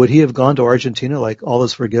 Would he have gone to Argentina like All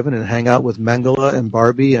Is Forgiven and hang out with Mengele and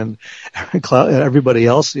Barbie and everybody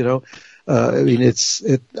else? I mean,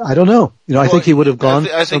 I don't know. I think he would have gone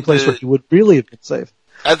someplace where he would really have been safe.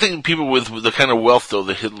 I think people with the kind of wealth, though,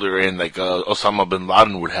 that Hitler and Osama bin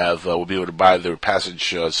Laden would have, would be able to buy their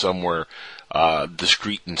passage somewhere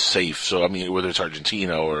discreet and safe. So, I mean, whether it's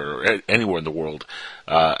Argentina or anywhere in the world,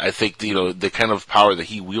 I think, the kind of power that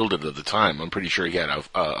he wielded at the time, I'm pretty sure he had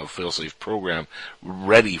a fail-safe program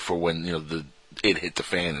ready for when, it hit the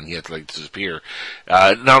fan and he had to disappear.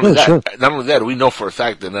 Not only that, we know for a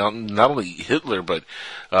fact that not only Hitler, but,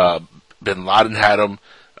 bin Laden had him,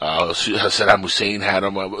 Saddam Hussein had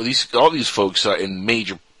him, all these folks in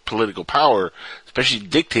major political power, especially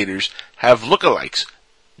dictators, have lookalikes.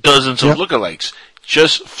 Dozens of lookalikes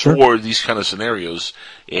just for these kind of scenarios,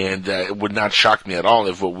 and it would not shock me at all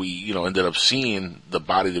if what we ended up seeing, the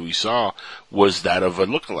body that we saw, was that of a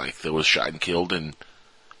lookalike that was shot and killed, and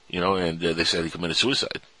and they said he committed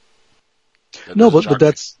suicide. But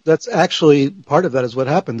that's actually part of that is what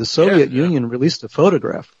happened. The Soviet Union released a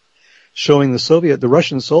photograph showing the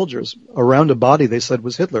Russian soldiers around a body they said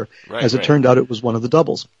was Hitler. As it turned out, it was one of the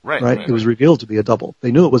doubles. It was revealed to be a double.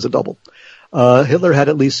 They knew it was a double. Hitler had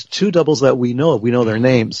at least 2 doubles that we know of. We know their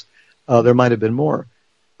names. There might have been more.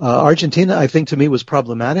 Argentina, I think, to me, was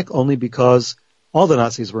problematic only because all the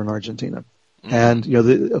Nazis were in Argentina. And,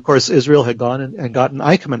 of course, Israel had gone and gotten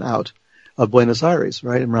Eichmann out of Buenos Aires,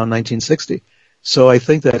 right, around 1960. So I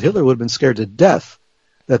think that Hitler would have been scared to death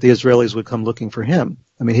that the Israelis would come looking for him.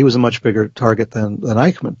 I mean, he was a much bigger target than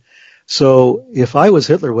Eichmann. So if I was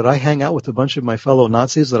Hitler, would I hang out with a bunch of my fellow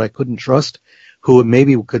Nazis that I couldn't trust, who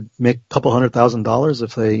maybe could make a couple $100,000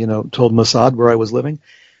 if they, told Mossad where I was living?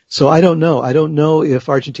 So I don't know. I don't know if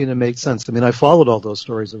Argentina made sense. I mean, I followed all those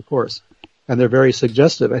stories, of course, and they're very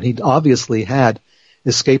suggestive. And he obviously had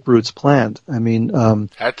escape routes planned. I mean,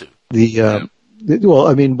 had to.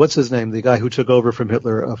 What's his name? The guy who took over from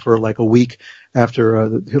Hitler for like a week after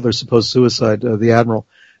Hitler's supposed suicide, the admiral,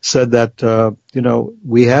 said that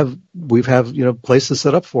we have places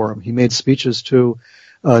set up for him. He made speeches to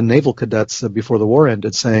naval cadets before the war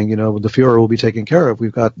ended, saying, the Führer will be taken care of.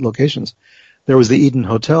 We've got locations. There was the Eden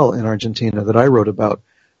Hotel in Argentina that I wrote about,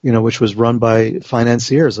 which was run by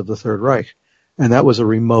financiers of the Third Reich, and that was a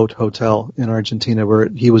remote hotel in Argentina where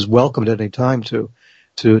he was welcomed at any time to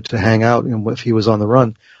hang out if he was on the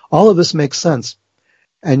run. All of this makes sense.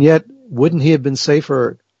 And yet, wouldn't he have been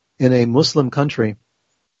safer in a Muslim country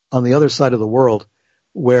on the other side of the world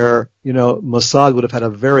where, Mossad would have had a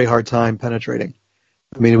very hard time penetrating?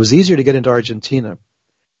 I mean, it was easier to get into Argentina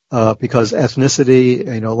because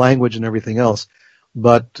ethnicity, language and everything else.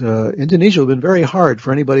 But Indonesia would have been very hard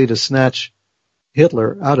for anybody to snatch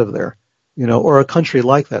Hitler out of there, or a country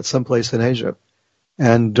like that, someplace in Asia.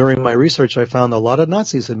 And during my research, I found a lot of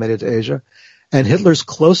Nazis had made it to Asia. And Hitler's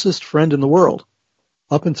closest friend in the world,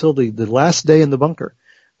 up until the last day in the bunker,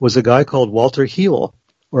 was a guy called Walter Hewel,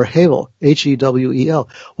 or Havel, Hewel.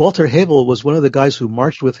 Walter Havel was one of the guys who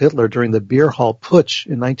marched with Hitler during the beer hall putsch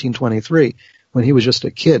in 1923, when he was just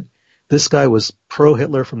a kid. This guy was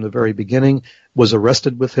pro-Hitler from the very beginning, was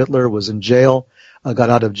arrested with Hitler, was in jail, got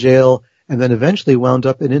out of jail, and then eventually wound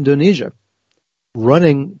up in Indonesia,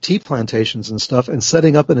 running tea plantations and stuff, and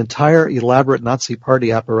setting up an entire elaborate Nazi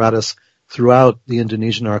party apparatus throughout the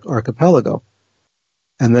Indonesian archipelago.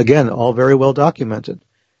 And again, all very well documented.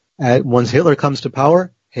 Once Hitler comes to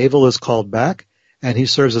power, Havel is called back, and he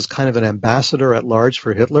serves as kind of an ambassador at large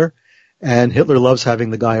for Hitler. And Hitler loves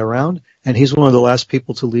having the guy around, and he's one of the last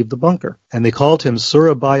people to leave the bunker. And they called him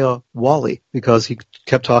Surabaya Wali because he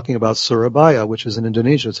kept talking about Surabaya, which is in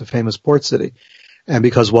Indonesia. It's a famous port city. And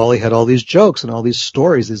because Wally had all these jokes and all these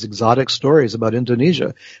stories, these exotic stories about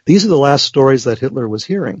Indonesia, these are the last stories that Hitler was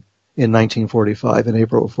hearing in 1945, in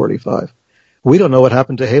April of 45. We don't know what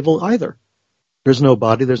happened to Havel either. There's no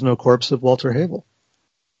body, there's no corpse of Walter Havel.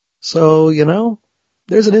 So,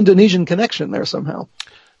 there's an Indonesian connection there somehow.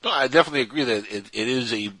 No, I definitely agree that it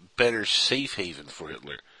is a better safe haven for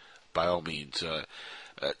Hitler, by all means,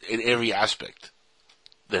 in every aspect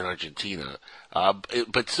than Argentina.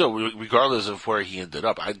 But still, regardless of where he ended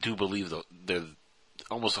up, I do believe that they're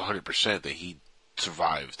almost 100% that he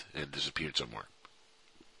survived and disappeared somewhere.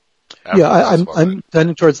 I'm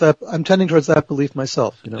tending towards that. I'm tending towards that belief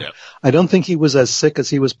myself. Yeah. I don't think he was as sick as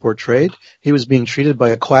he was portrayed. He was being treated by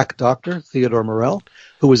a quack doctor, Theodore Morell,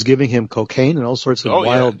 who was giving him cocaine and all sorts of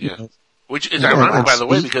wild. Yeah. Which is ironic, by the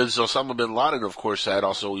way, because Osama bin Laden, of course, he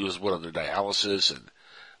was under dialysis,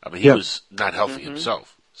 and he was not healthy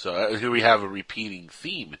himself. So here we have a repeating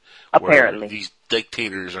theme. Apparently, where these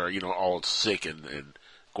dictators are, all sick and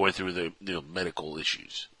going through the medical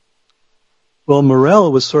issues. Well,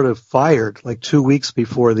 Morell was sort of fired like 2 weeks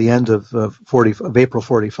before the end of April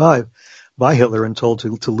 45 by Hitler and told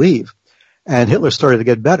to leave. And Hitler started to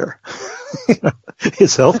get better.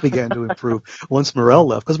 His health began to improve once Morell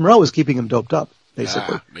left, because Morell was keeping him doped up,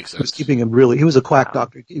 basically. Makes sense. He was keeping him he was a quack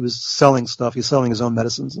doctor. He was selling stuff. He was selling his own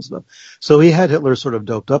medicines and stuff. So he had Hitler sort of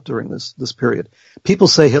doped up during this period. People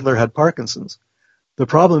say Hitler had Parkinson's. The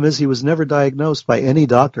problem is he was never diagnosed by any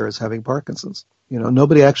doctor as having Parkinson's.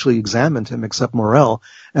 Nobody actually examined him except Morell,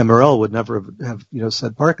 and Morell would never have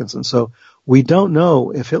said Parkinson's. So we don't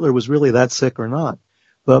know if Hitler was really that sick or not.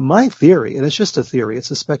 But my theory, and it's just a theory,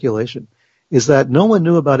 it's a speculation, is that no one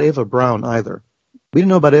knew about Eva Braun either. We didn't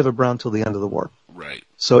know about Eva Braun till the end of the war. Right.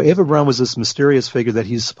 So Eva Braun was this mysterious figure that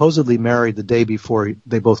he supposedly married the day before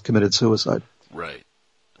they both committed suicide. Right.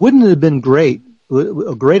 Wouldn't it have been great,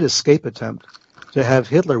 a great escape attempt, to have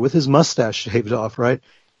Hitler with his mustache shaved off, right,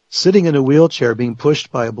 sitting in a wheelchair being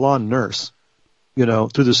pushed by a blonde nurse,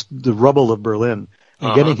 through the rubble of Berlin,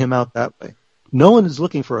 and getting him out that way? No one is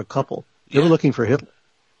looking for a couple. They were looking for Hitler.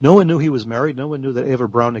 No one knew he was married. No one knew that Eva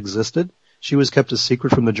Braun existed. She was kept a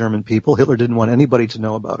secret from the German people. Hitler didn't want anybody to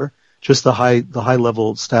know about her. Just the high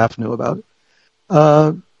level staff knew about it.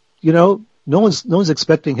 No one's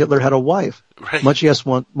expecting Hitler had a wife. Right. Much less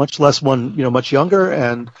one, much younger,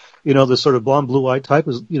 and, the sort of blonde, blue-eyed type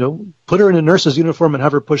is, put her in a nurse's uniform and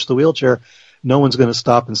have her push the wheelchair. No one's going to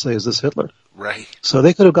stop and say, is this Hitler? Right. So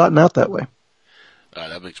they could have gotten out that way.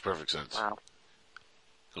 That makes perfect sense. Wow.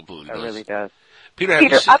 Completely That does. really does. Peter,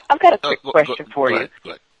 I've got a quick question for you.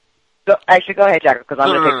 Go ahead. Actually, go ahead, Jack, because I'm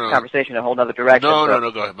going to take No. the conversation in a whole other direction.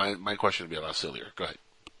 No, go ahead. My question would be a lot sillier. Go ahead.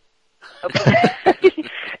 Okay.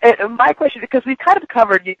 And my question, because we've kind of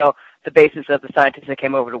covered, the basis of the scientists that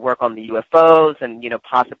came over to work on the UFOs and,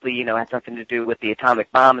 possibly, had something to do with the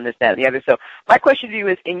atomic bomb and this, that, and the other. So my question to you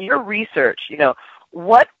is, in your research,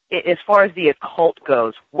 what, as far as the occult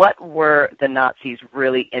goes, what were the Nazis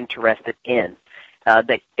really interested in?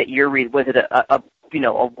 That you're reading, was it a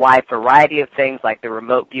wide variety of things like the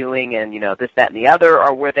remote viewing and, this, that, and the other,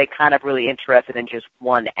 or were they kind of really interested in just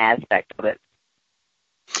one aspect of it?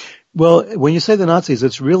 Well, when you say the Nazis,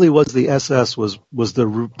 it really was the SS was the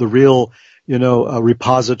real,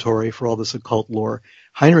 repository for all this occult lore.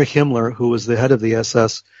 Heinrich Himmler, who was the head of the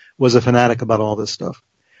SS, was a fanatic about all this stuff.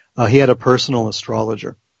 He had a personal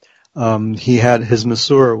astrologer. He had his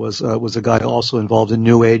masseur was a guy also involved in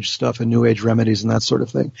New Age stuff and New Age remedies and that sort of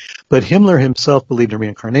thing. But Himmler himself believed in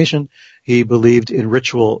reincarnation. He believed in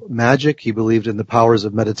ritual magic. He believed in the powers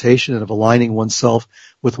of meditation and of aligning oneself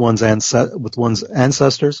with one's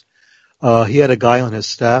ancestors. He had a guy on his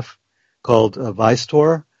staff called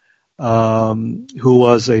Weistor, who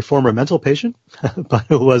was a former mental patient, but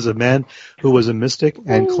who was a man who was a mystic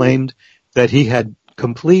and claimed that he had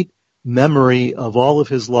complete memory of all of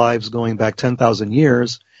his lives going back 10,000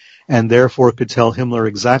 years, and therefore could tell Himmler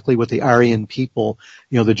exactly what the Aryan people,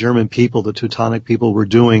 the German people, the Teutonic people were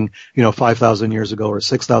doing, 5,000 years ago or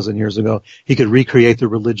 6,000 years ago. He could recreate the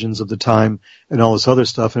religions of the time and all this other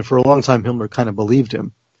stuff, and for a long time Himmler kind of believed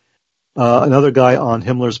him. Another guy on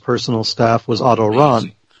Himmler's personal staff was Otto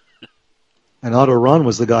Rahn, and Otto Rahn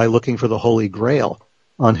was the guy looking for the Holy Grail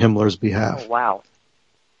on Himmler's behalf. Oh, wow.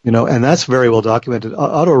 And that's very well documented.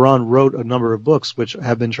 Otto Rahn wrote a number of books which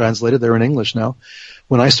have been translated. They're in English now.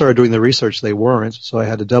 When I started doing the research, they weren't, so I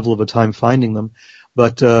had a devil of a time finding them.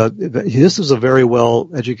 But this was a very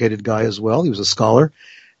well-educated guy as well. He was a scholar,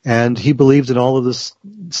 and he believed in all of this.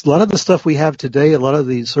 A lot of the stuff we have today, a lot of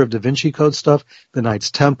the sort of Da Vinci Code stuff, the Knights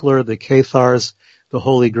Templar, the Cathars, the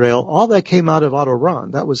Holy Grail, all that came out of Otto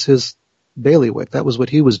Rahn. That was his bailiwick. That was what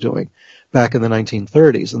he was doing back in the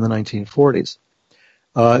 1930s and the 1940s.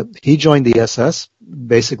 He joined the SS,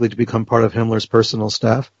 basically to become part of Himmler's personal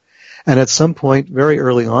staff. And at some point, very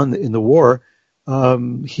early on in the war,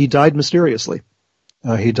 he died mysteriously.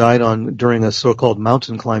 He died during a so-called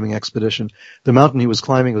mountain climbing expedition. The mountain he was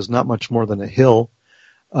climbing was not much more than a hill.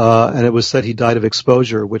 And it was said he died of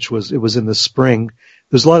exposure, it was in the spring.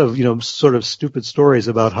 There's a lot of, sort of stupid stories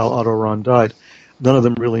about how Otto Rahn died. None of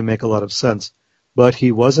them really make a lot of sense. But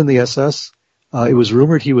he was in the SS. It was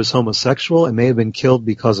rumored he was homosexual and may have been killed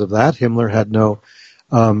because of that. Himmler had no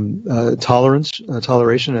toleration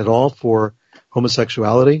at all for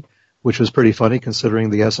homosexuality, which was pretty funny considering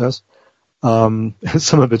the SS. Some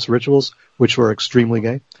of its rituals, which were extremely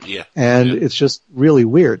gay. Yeah. And it's just really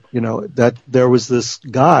weird, that there was this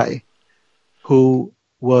guy who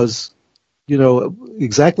was,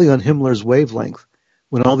 exactly on Himmler's wavelength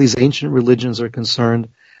when all these ancient religions are concerned,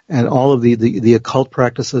 and all of the occult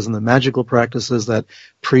practices and the magical practices that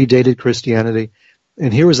predated Christianity.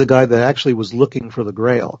 And here was a guy that actually was looking for the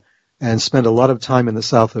Grail and spent a lot of time in the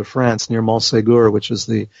south of France near Montségur, which is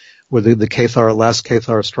where the Cathar, last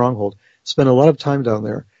Cathar stronghold. Spent a lot of time down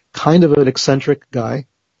there. Kind of an eccentric guy,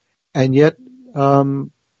 and yet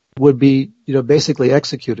would be, basically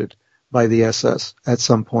executed by the SS at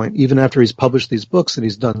some point, even after he's published these books and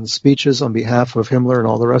he's done speeches on behalf of Himmler and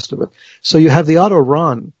all the rest of it. So you have the Otto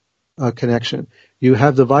Rahn connection. You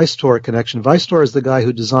have the Weistor connection. Weistor is the guy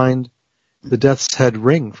who designed the Death's Head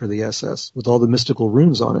ring for the SS with all the mystical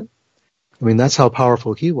runes on it. I mean, that's how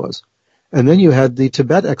powerful he was. And then you had the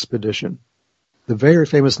Tibet expedition, the very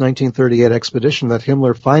famous 1938 expedition that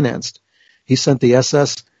Himmler financed. He sent the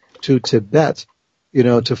SS to Tibet,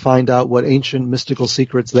 to find out what ancient mystical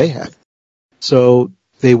secrets they had. So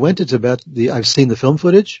they went to Tibet. I've seen the film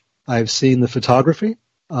footage. I've seen the photography.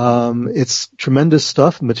 It's tremendous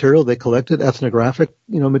stuff, material they collected, ethnographic,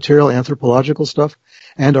 material, anthropological stuff,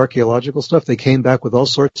 and archaeological stuff. They came back with all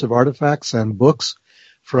sorts of artifacts and books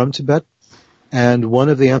from Tibet. And one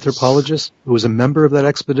of the anthropologists, who was a member of that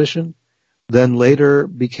expedition, then later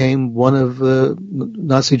became one of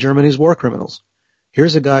Nazi Germany's war criminals.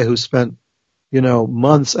 Here's a guy who spent,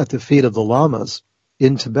 months at the feet of the lamas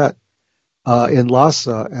in Tibet, in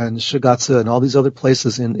Lhasa and Shigatse and all these other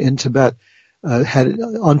places in Tibet, had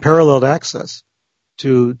unparalleled access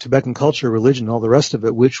to Tibetan culture, religion, all the rest of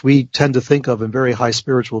it, which we tend to think of in very high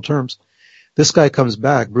spiritual terms. This guy comes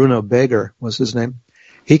back, Bruno Beger was his name.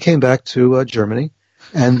 He came back to Germany,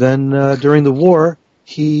 and then during the war,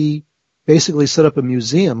 he basically set up a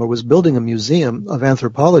museum, or was building a museum of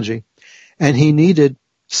anthropology, and he needed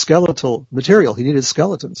skeletal material. He needed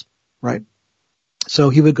skeletons, right? So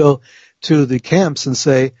he would go to the camps and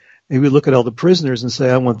say, he would look at all the prisoners and say,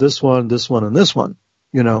 I want this one, and this one.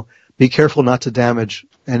 Be careful not to damage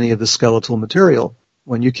any of the skeletal material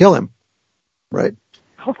when you kill him, right?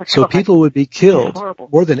 Oh my So God. people would be killed. Horrible.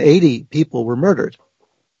 More than 80 people were murdered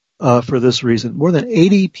for this reason. More than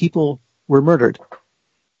 80 people were murdered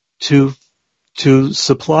to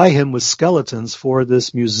supply him with skeletons for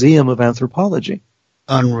this museum of anthropology.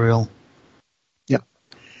 Unreal. Yeah.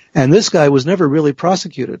 And this guy was never really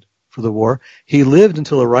prosecuted for the war. He lived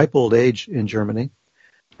until a ripe old age in Germany.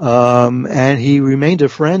 And he remained a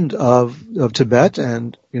friend of Tibet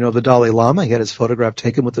and, the Dalai Lama. He had his photograph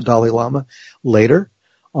taken with the Dalai Lama later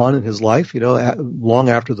on in his life, long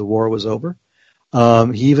after the war was over.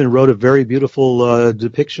 He even wrote a very beautiful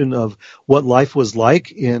depiction of what life was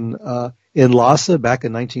like in Lhasa back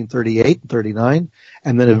in 1938 and 39,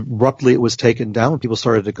 and then abruptly it was taken down. People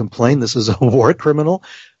started to complain, this is a war criminal.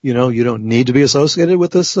 You don't need to be associated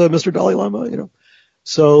with this, Mr. Dalai Lama,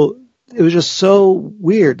 So it was just so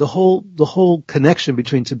weird, the whole connection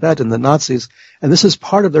between Tibet and the Nazis, and this is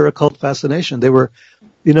part of their occult fascination. They were,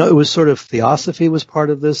 it was sort of theosophy was part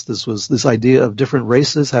of this. This was this idea of different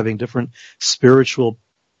races having different spiritual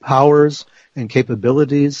powers and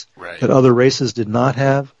capabilities that other races did not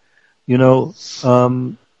have. It's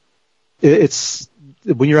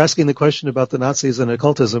when you're asking the question about the Nazis and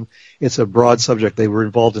occultism, it's a broad subject. They were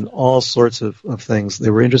involved in all sorts of things. They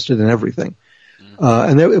were interested in everything.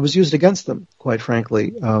 And it was used against them, quite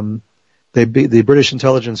frankly. The British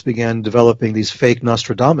intelligence began developing these fake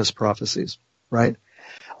Nostradamus prophecies, right?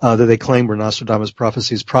 That they claimed were Nostradamus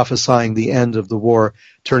prophecies, prophesying the end of the war,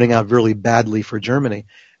 turning out really badly for Germany.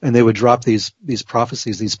 And they would drop these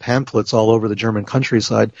prophecies, these pamphlets all over the German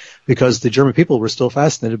countryside because the German people were still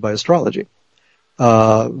fascinated by astrology.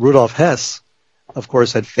 Rudolf Hess, of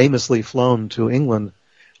course, had famously flown to England,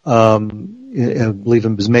 I believe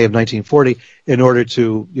it was May of 1940, in order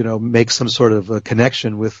to, make some sort of a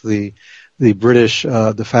connection with the British,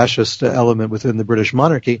 the fascist element within the British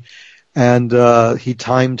monarchy. And he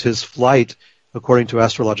timed his flight according to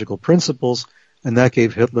astrological principles, and that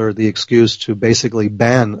gave Hitler the excuse to basically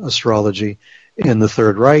ban astrology in the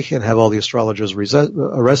Third Reich and have all the astrologers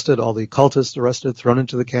arrested, all the cultists arrested, thrown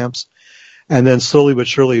into the camps, and then slowly but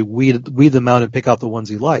surely weed them out and pick out the ones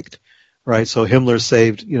he liked, right? So Himmler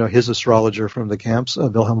saved, his astrologer from the camps,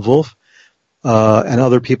 Wilhelm Wolff, and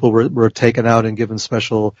other people were taken out and given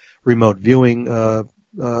special remote viewing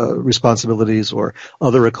responsibilities or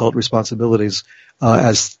other occult responsibilities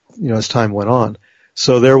as time went on.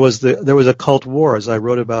 So there was a cult war, as I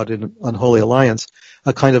wrote about in Unholy Alliance,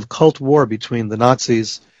 a kind of cult war between the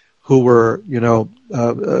Nazis, who were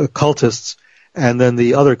cultists, and then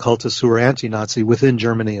the other cultists who were anti-Nazi within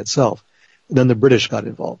Germany itself. And then the British got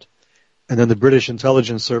involved, and then the British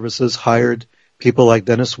intelligence services hired people like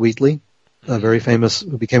Dennis Wheatley,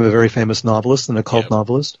 who became a very famous novelist, an occult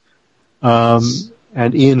novelist,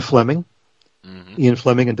 and Ian Fleming. Ian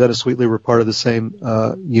Fleming and Dennis Wheatley were part of the same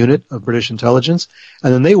unit of British intelligence,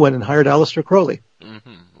 and then they went and hired Aleister Crowley.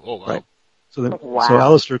 Mm-hmm. Oh, wow. Right. So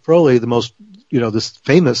Aleister Crowley, the most, this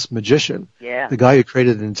famous magician, the guy who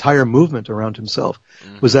created an entire movement around himself,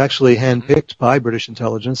 was actually handpicked by British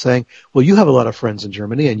intelligence, saying, "Well, you have a lot of friends in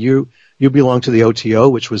Germany, and you belong to the OTO,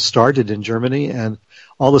 which was started in Germany, and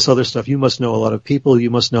all this other stuff. You must know a lot of people. You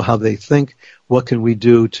must know how they think. What can we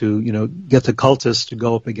do to, get the cultists to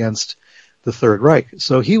go up against the Third Reich?"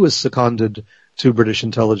 So he was seconded to British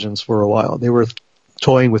intelligence for a while. They were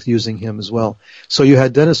toying with using him as well. So you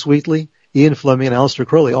had Dennis Wheatley, Ian Fleming, and Aleister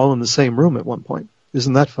Crowley all in the same room at one point.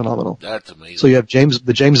 Isn't that phenomenal? That's amazing. So you have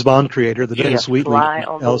the James Bond creator, the Dennis Wheatley,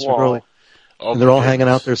 Aleister Crowley. Oh, and they're all hanging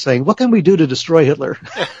out there saying, "What can we do to destroy Hitler?"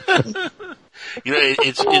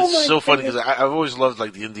 It's so funny because I've always loved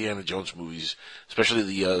like the Indiana Jones movies, especially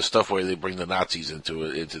the stuff where they bring the Nazis into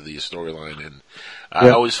the storyline, and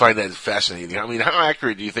I always find that fascinating. I mean, how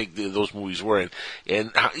accurate do you think those movies were,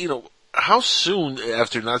 and how soon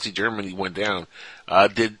after Nazi Germany went down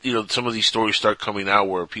did some of these stories start coming out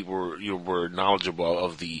where people were knowledgeable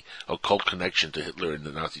of the occult connection to Hitler and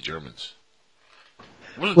the Nazi Germans?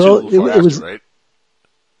 It wasn't too far after, right?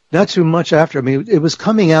 Not too much after. I mean, it was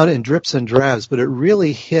coming out in drips and drabs, but it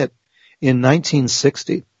really hit in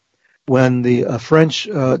 1960 when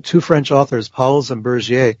the two French authors, Pauls and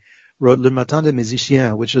Bergier, wrote Le Matin des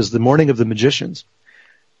Musiciens, which is The Morning of the Magicians.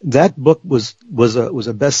 That book was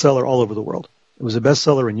a bestseller all over the world. It was a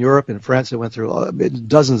bestseller in Europe, in France. It went through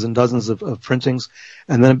dozens and dozens of printings,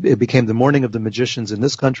 and then it became The Morning of the Magicians in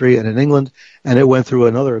this country and in England, and it went through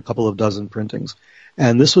another couple of dozen printings.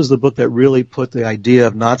 And this was the book that really put the idea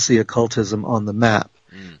of Nazi occultism on the map,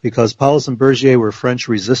 because Pauls and Bergier were French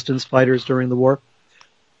resistance fighters during the war.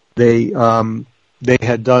 They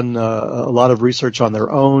had done a lot of research on their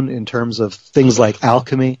own in terms of things like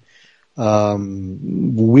alchemy,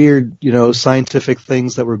 weird, scientific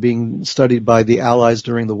things that were being studied by the Allies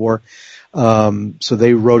during the war. So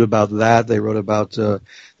they wrote about that. They wrote about the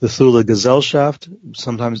Thule Gesellschaft.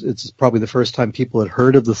 Sometimes it's probably the first time people had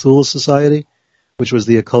heard of the Thule Society, which was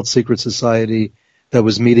the occult secret society that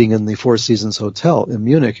was meeting in the Four Seasons Hotel in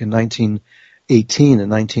Munich in 1918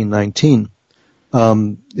 and 1919.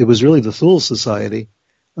 It was really the Thule Society,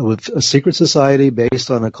 with a secret society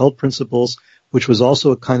based on occult principles, which was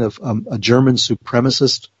also a kind of a German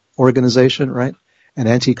supremacist organization, right? An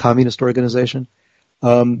anti-communist organization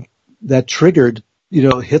that triggered,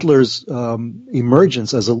 Hitler's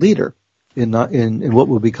emergence as a leader in what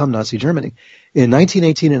would become Nazi Germany. In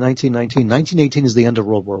 1918 and 1919, 1918 is the end of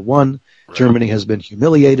World War I. Right. Germany has been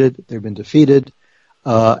humiliated. They've been defeated.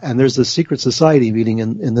 And there's this secret society meeting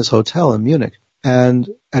in this hotel in Munich. And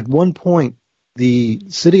at one point, the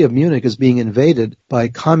city of Munich is being invaded by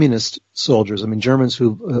communist soldiers. I mean, Germans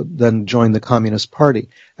who then joined the Communist Party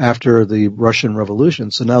after the Russian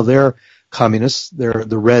Revolution. So now they're communists. They're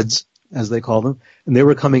the Reds, as they call them. And they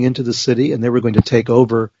were coming into the city, and they were going to take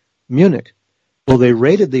over Munich. Well, they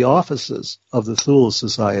raided the offices of the Thule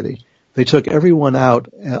Society. They took everyone out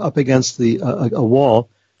up against a wall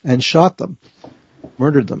and shot them,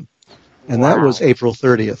 murdered them. And that was April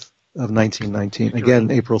 30th of 1919.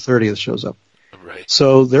 Again, April 30th shows up. Right.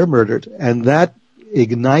 So they're murdered, and that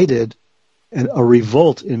ignited a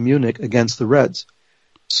revolt in Munich against the Reds.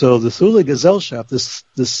 So the Thule Gesellschaft, this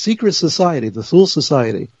secret society, the Thule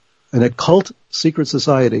Society, an occult secret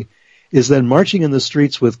society, is then marching in the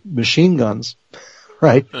streets with machine guns,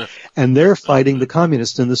 right? And they're fighting the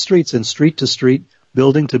communists in the streets, in street-to-street,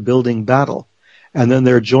 building-to-building battle. And then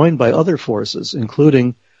they're joined by other forces,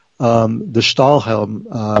 including the Stahlhelm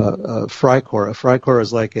Freikorps. A Freikorps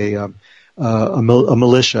is like a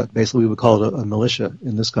militia. Basically, we would call it a militia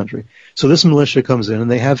in this country. So this militia comes in,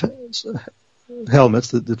 and they have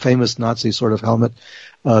helmets, the famous Nazi sort of helmet,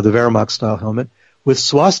 the Wehrmacht-style helmet, with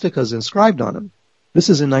swastikas inscribed on them. This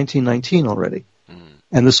is in 1919 already.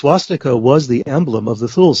 And the swastika was the emblem of the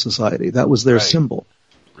Thule Society. That was their symbol.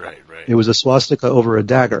 Right. It was a swastika over a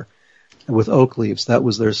dagger with oak leaves. That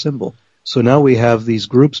was their symbol. So now we have these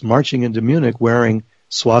groups marching into Munich wearing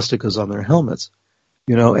swastikas on their helmets.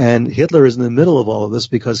 And Hitler is in the middle of all of this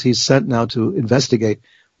because he's sent now to investigate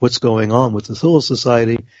what's going on with the Thule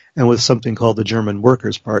Society and with something called the German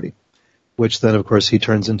Workers' Party, which then, of course, he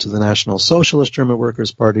turns into the National Socialist German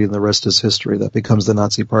Workers' Party, and the rest is history. That becomes the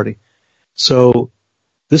Nazi Party. So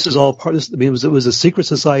this is all part of this. I mean, it was a secret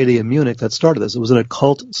society in Munich that started this. It was an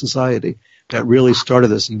occult society that really started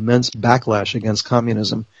this immense backlash against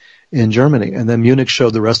communism in Germany. And then Munich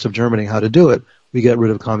showed the rest of Germany how to do it. We get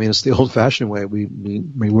rid of communists the old-fashioned way. We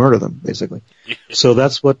murder them, basically. So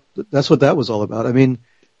that's what that was all about. I mean,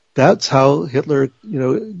 that's how Hitler,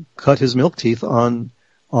 cut his milk teeth on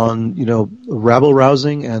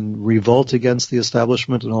rabble-rousing and revolt against the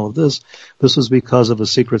establishment and all of this. This was because of a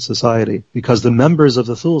secret society, because the members of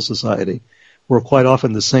the Thule Society were quite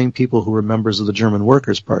often the same people who were members of the German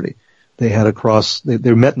Workers' Party. They had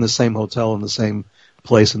they met in the same hotel, in the same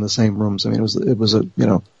place, in the same rooms. I mean, it was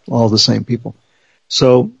all the same people.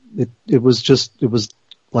 So it was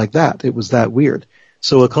like that. It was that weird.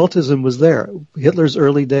 So occultism was there. Hitler's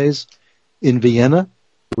early days in Vienna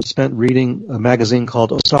were spent reading a magazine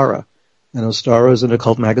called Ostara. And Ostara is an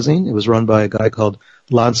occult magazine. It was run by a guy called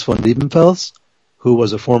Lanz von Liebenfels, who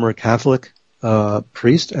was a former Catholic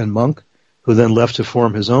priest and monk, who then left to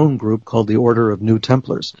form his own group called the Order of New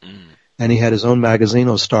Templars. And he had his own magazine,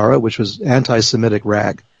 Ostara, which was anti-Semitic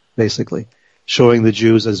rag, basically, showing the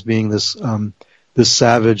Jews as being this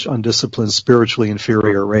savage, undisciplined, spiritually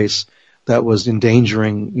inferior race that was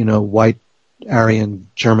endangering, white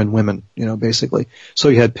Aryan German women, basically. So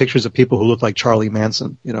you had pictures of people who looked like Charlie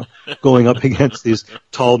Manson, going up against these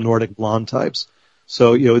tall Nordic blonde types.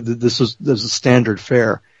 So, this was a standard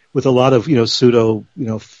fare with a lot of, pseudo,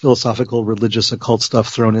 philosophical, religious, occult stuff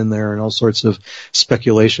thrown in there and all sorts of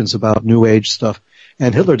speculations about New Age stuff.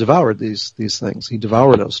 And Hitler devoured these things. He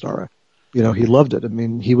devoured Ostara. He loved it. I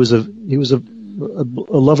mean, he was a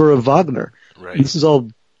lover of Wagner. Right. And this is all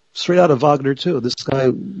straight out of Wagner too. This guy,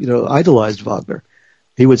 idolized Wagner.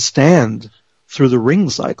 He would stand through the ring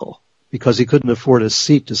cycle because he couldn't afford a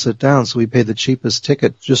seat to sit down, so he paid the cheapest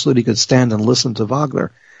ticket just so that he could stand and listen to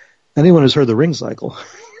Wagner. Anyone who's heard the ring cycle,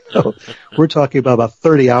 we're talking about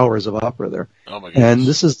 30 hours of opera there. Oh my goodness. And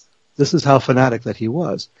this is how fanatic that he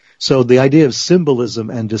was. So the idea of symbolism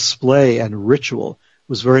and display and ritual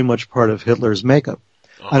was very much part of Hitler's makeup.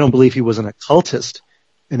 I don't believe he was an occultist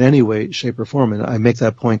in any way, shape, or form, and I make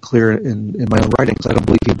that point clear in my own writings. I don't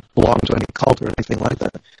believe he belonged to any cult or anything like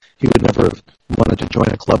that. He would never have wanted to join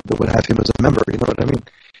a club that would have him as a member, you know what I mean?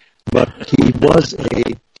 But he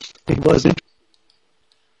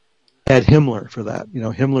had Himmler for that.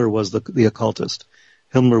 Himmler was the occultist.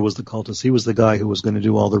 Himmler was the cultist. He was the guy who was going to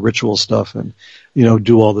do all the ritual stuff and,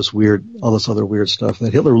 do all this other weird stuff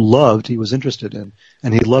that Hitler loved, he was interested in,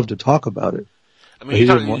 and he loved to talk about it. I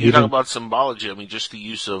mean, you talk about symbology. I mean, just the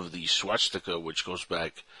use of the swastika, which goes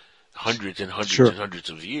back hundreds and hundreds and hundreds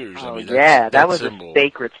of years. Oh, I mean, that was symbol. a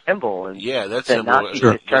sacred symbol. And that the symbol Nazis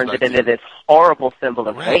just turned it into this horrible symbol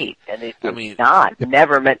of hate, and it was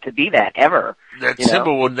never meant to be that ever. That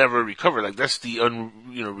symbol will never recover. Like, that's the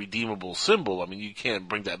redeemable symbol. I mean, you can't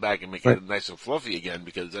bring that back and make it nice and fluffy again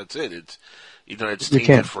because that's it. It's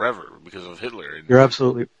tainted forever because of Hitler. And, you're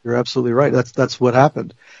absolutely right. That's what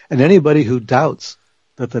happened. And anybody who doubts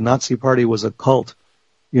that the Nazi Party was a cult,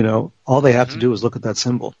 all they have to do is look at that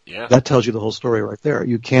symbol. Yeah. That tells you the whole story right there.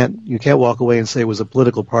 You can't walk away and say it was a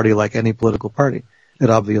political party like any political party. It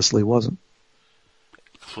obviously wasn't.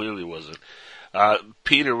 Clearly wasn't.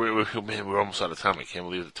 Peter, we're almost out of time. I can't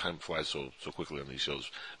believe the time flies so quickly on these shows.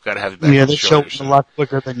 We've got to have you back on the show. Yeah, the show a lot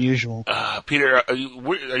quicker than usual. Peter, are you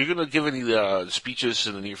going to give any speeches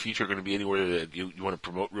in the near future? Going to be anywhere that you want to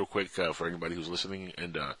promote real quick for anybody who's listening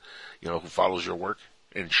and who follows your work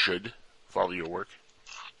and should follow your work?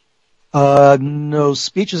 No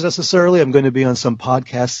speeches necessarily. I'm going to be on some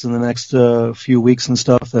podcasts in the next few weeks and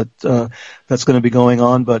stuff that's going to be going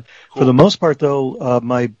on. But for the most part, though,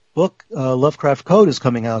 my book, Lovecraft Code, is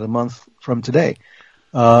coming out a month from today.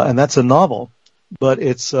 And that's a novel, but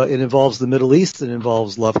it involves the Middle East. It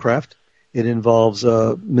involves Lovecraft. It involves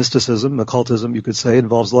mysticism, occultism, you could say. It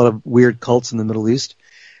involves a lot of weird cults in the Middle East.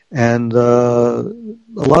 And a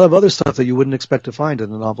lot of other stuff that you wouldn't expect to find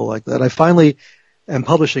in a novel like that. I finally am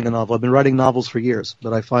publishing a novel. I've been writing novels for years,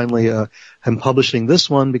 but I finally am publishing this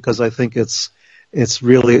one because I think it's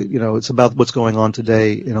really, it's about what's going on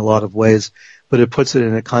today in a lot of ways, but it puts it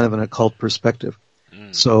in a kind of an occult perspective.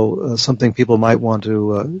 So something people might want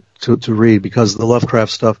to read, because the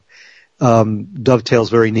Lovecraft stuff dovetails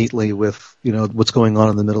very neatly with what's going on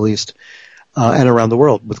in the Middle East and around the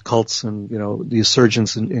world with cults and the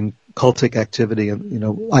resurgence in cultic activity,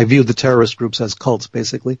 and I view the terrorist groups as cults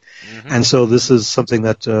basically, and so this is something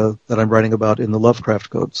that I'm writing about in the Lovecraft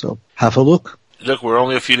Code. So have a look. Look, we're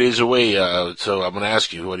only a few days away, so I'm going to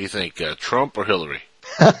ask you, what do you think, Trump or Hillary?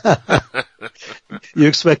 You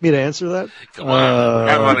expect me to answer that? Come on,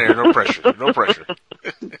 have on air, no pressure, no pressure.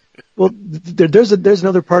 Well, there's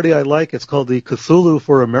another party I like. It's called the Cthulhu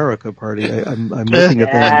for America Party. I'm looking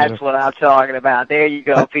at that. That's what I'm talking about. There you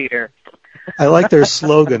go, Peter. I like their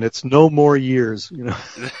slogan. It's no more years.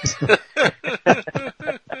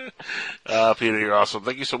 Peter, you're awesome.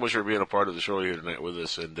 Thank you so much for being a part of the show here tonight with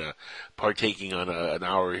us and partaking on an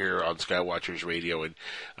hour here on Skywatchers Radio. And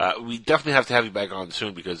we definitely have to have you back on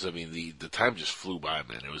soon because, the time just flew by,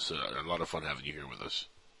 man. It was a lot of fun having you here with us.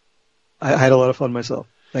 I had a lot of fun myself.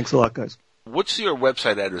 Thanks a lot, guys. What's your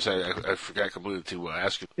website address? I forgot completely to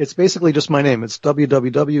ask you. It's basically just my name. It's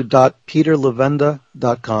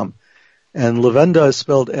www.peterlevenda.com. And Levenda is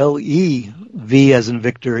spelled L-E-V as in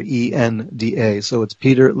Victor, E-N-D-A. So it's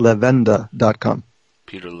peterlevenda.com.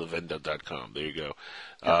 peterlevenda.com. There you go.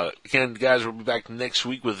 Again, guys, we'll be back next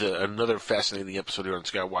week with another fascinating episode here on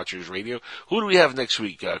Skywatchers Radio. Who do we have next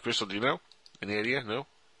week? Crystal, do you know? Any idea? No?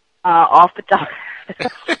 Off the top.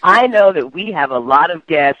 I know that we have a lot of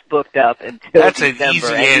guests booked up until That's December. An easy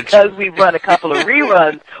and answer. Because we run a couple of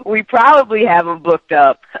reruns, we probably have them booked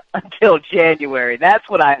up until January. That's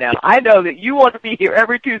what I know. I know that you want to be here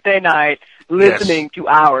every Tuesday night listening to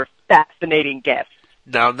our fascinating guests.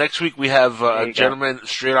 Now, next week we have a gentleman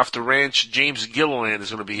straight off the ranch. James Gilliland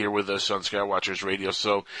is going to be here with us on Skywatchers Radio.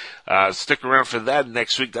 So stick around for that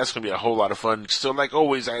next week. That's going to be a whole lot of fun. Still, like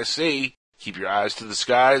always, I say, keep your eyes to the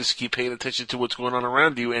skies, keep paying attention to what's going on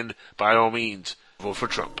around you, and by all means, vote for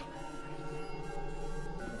Trump.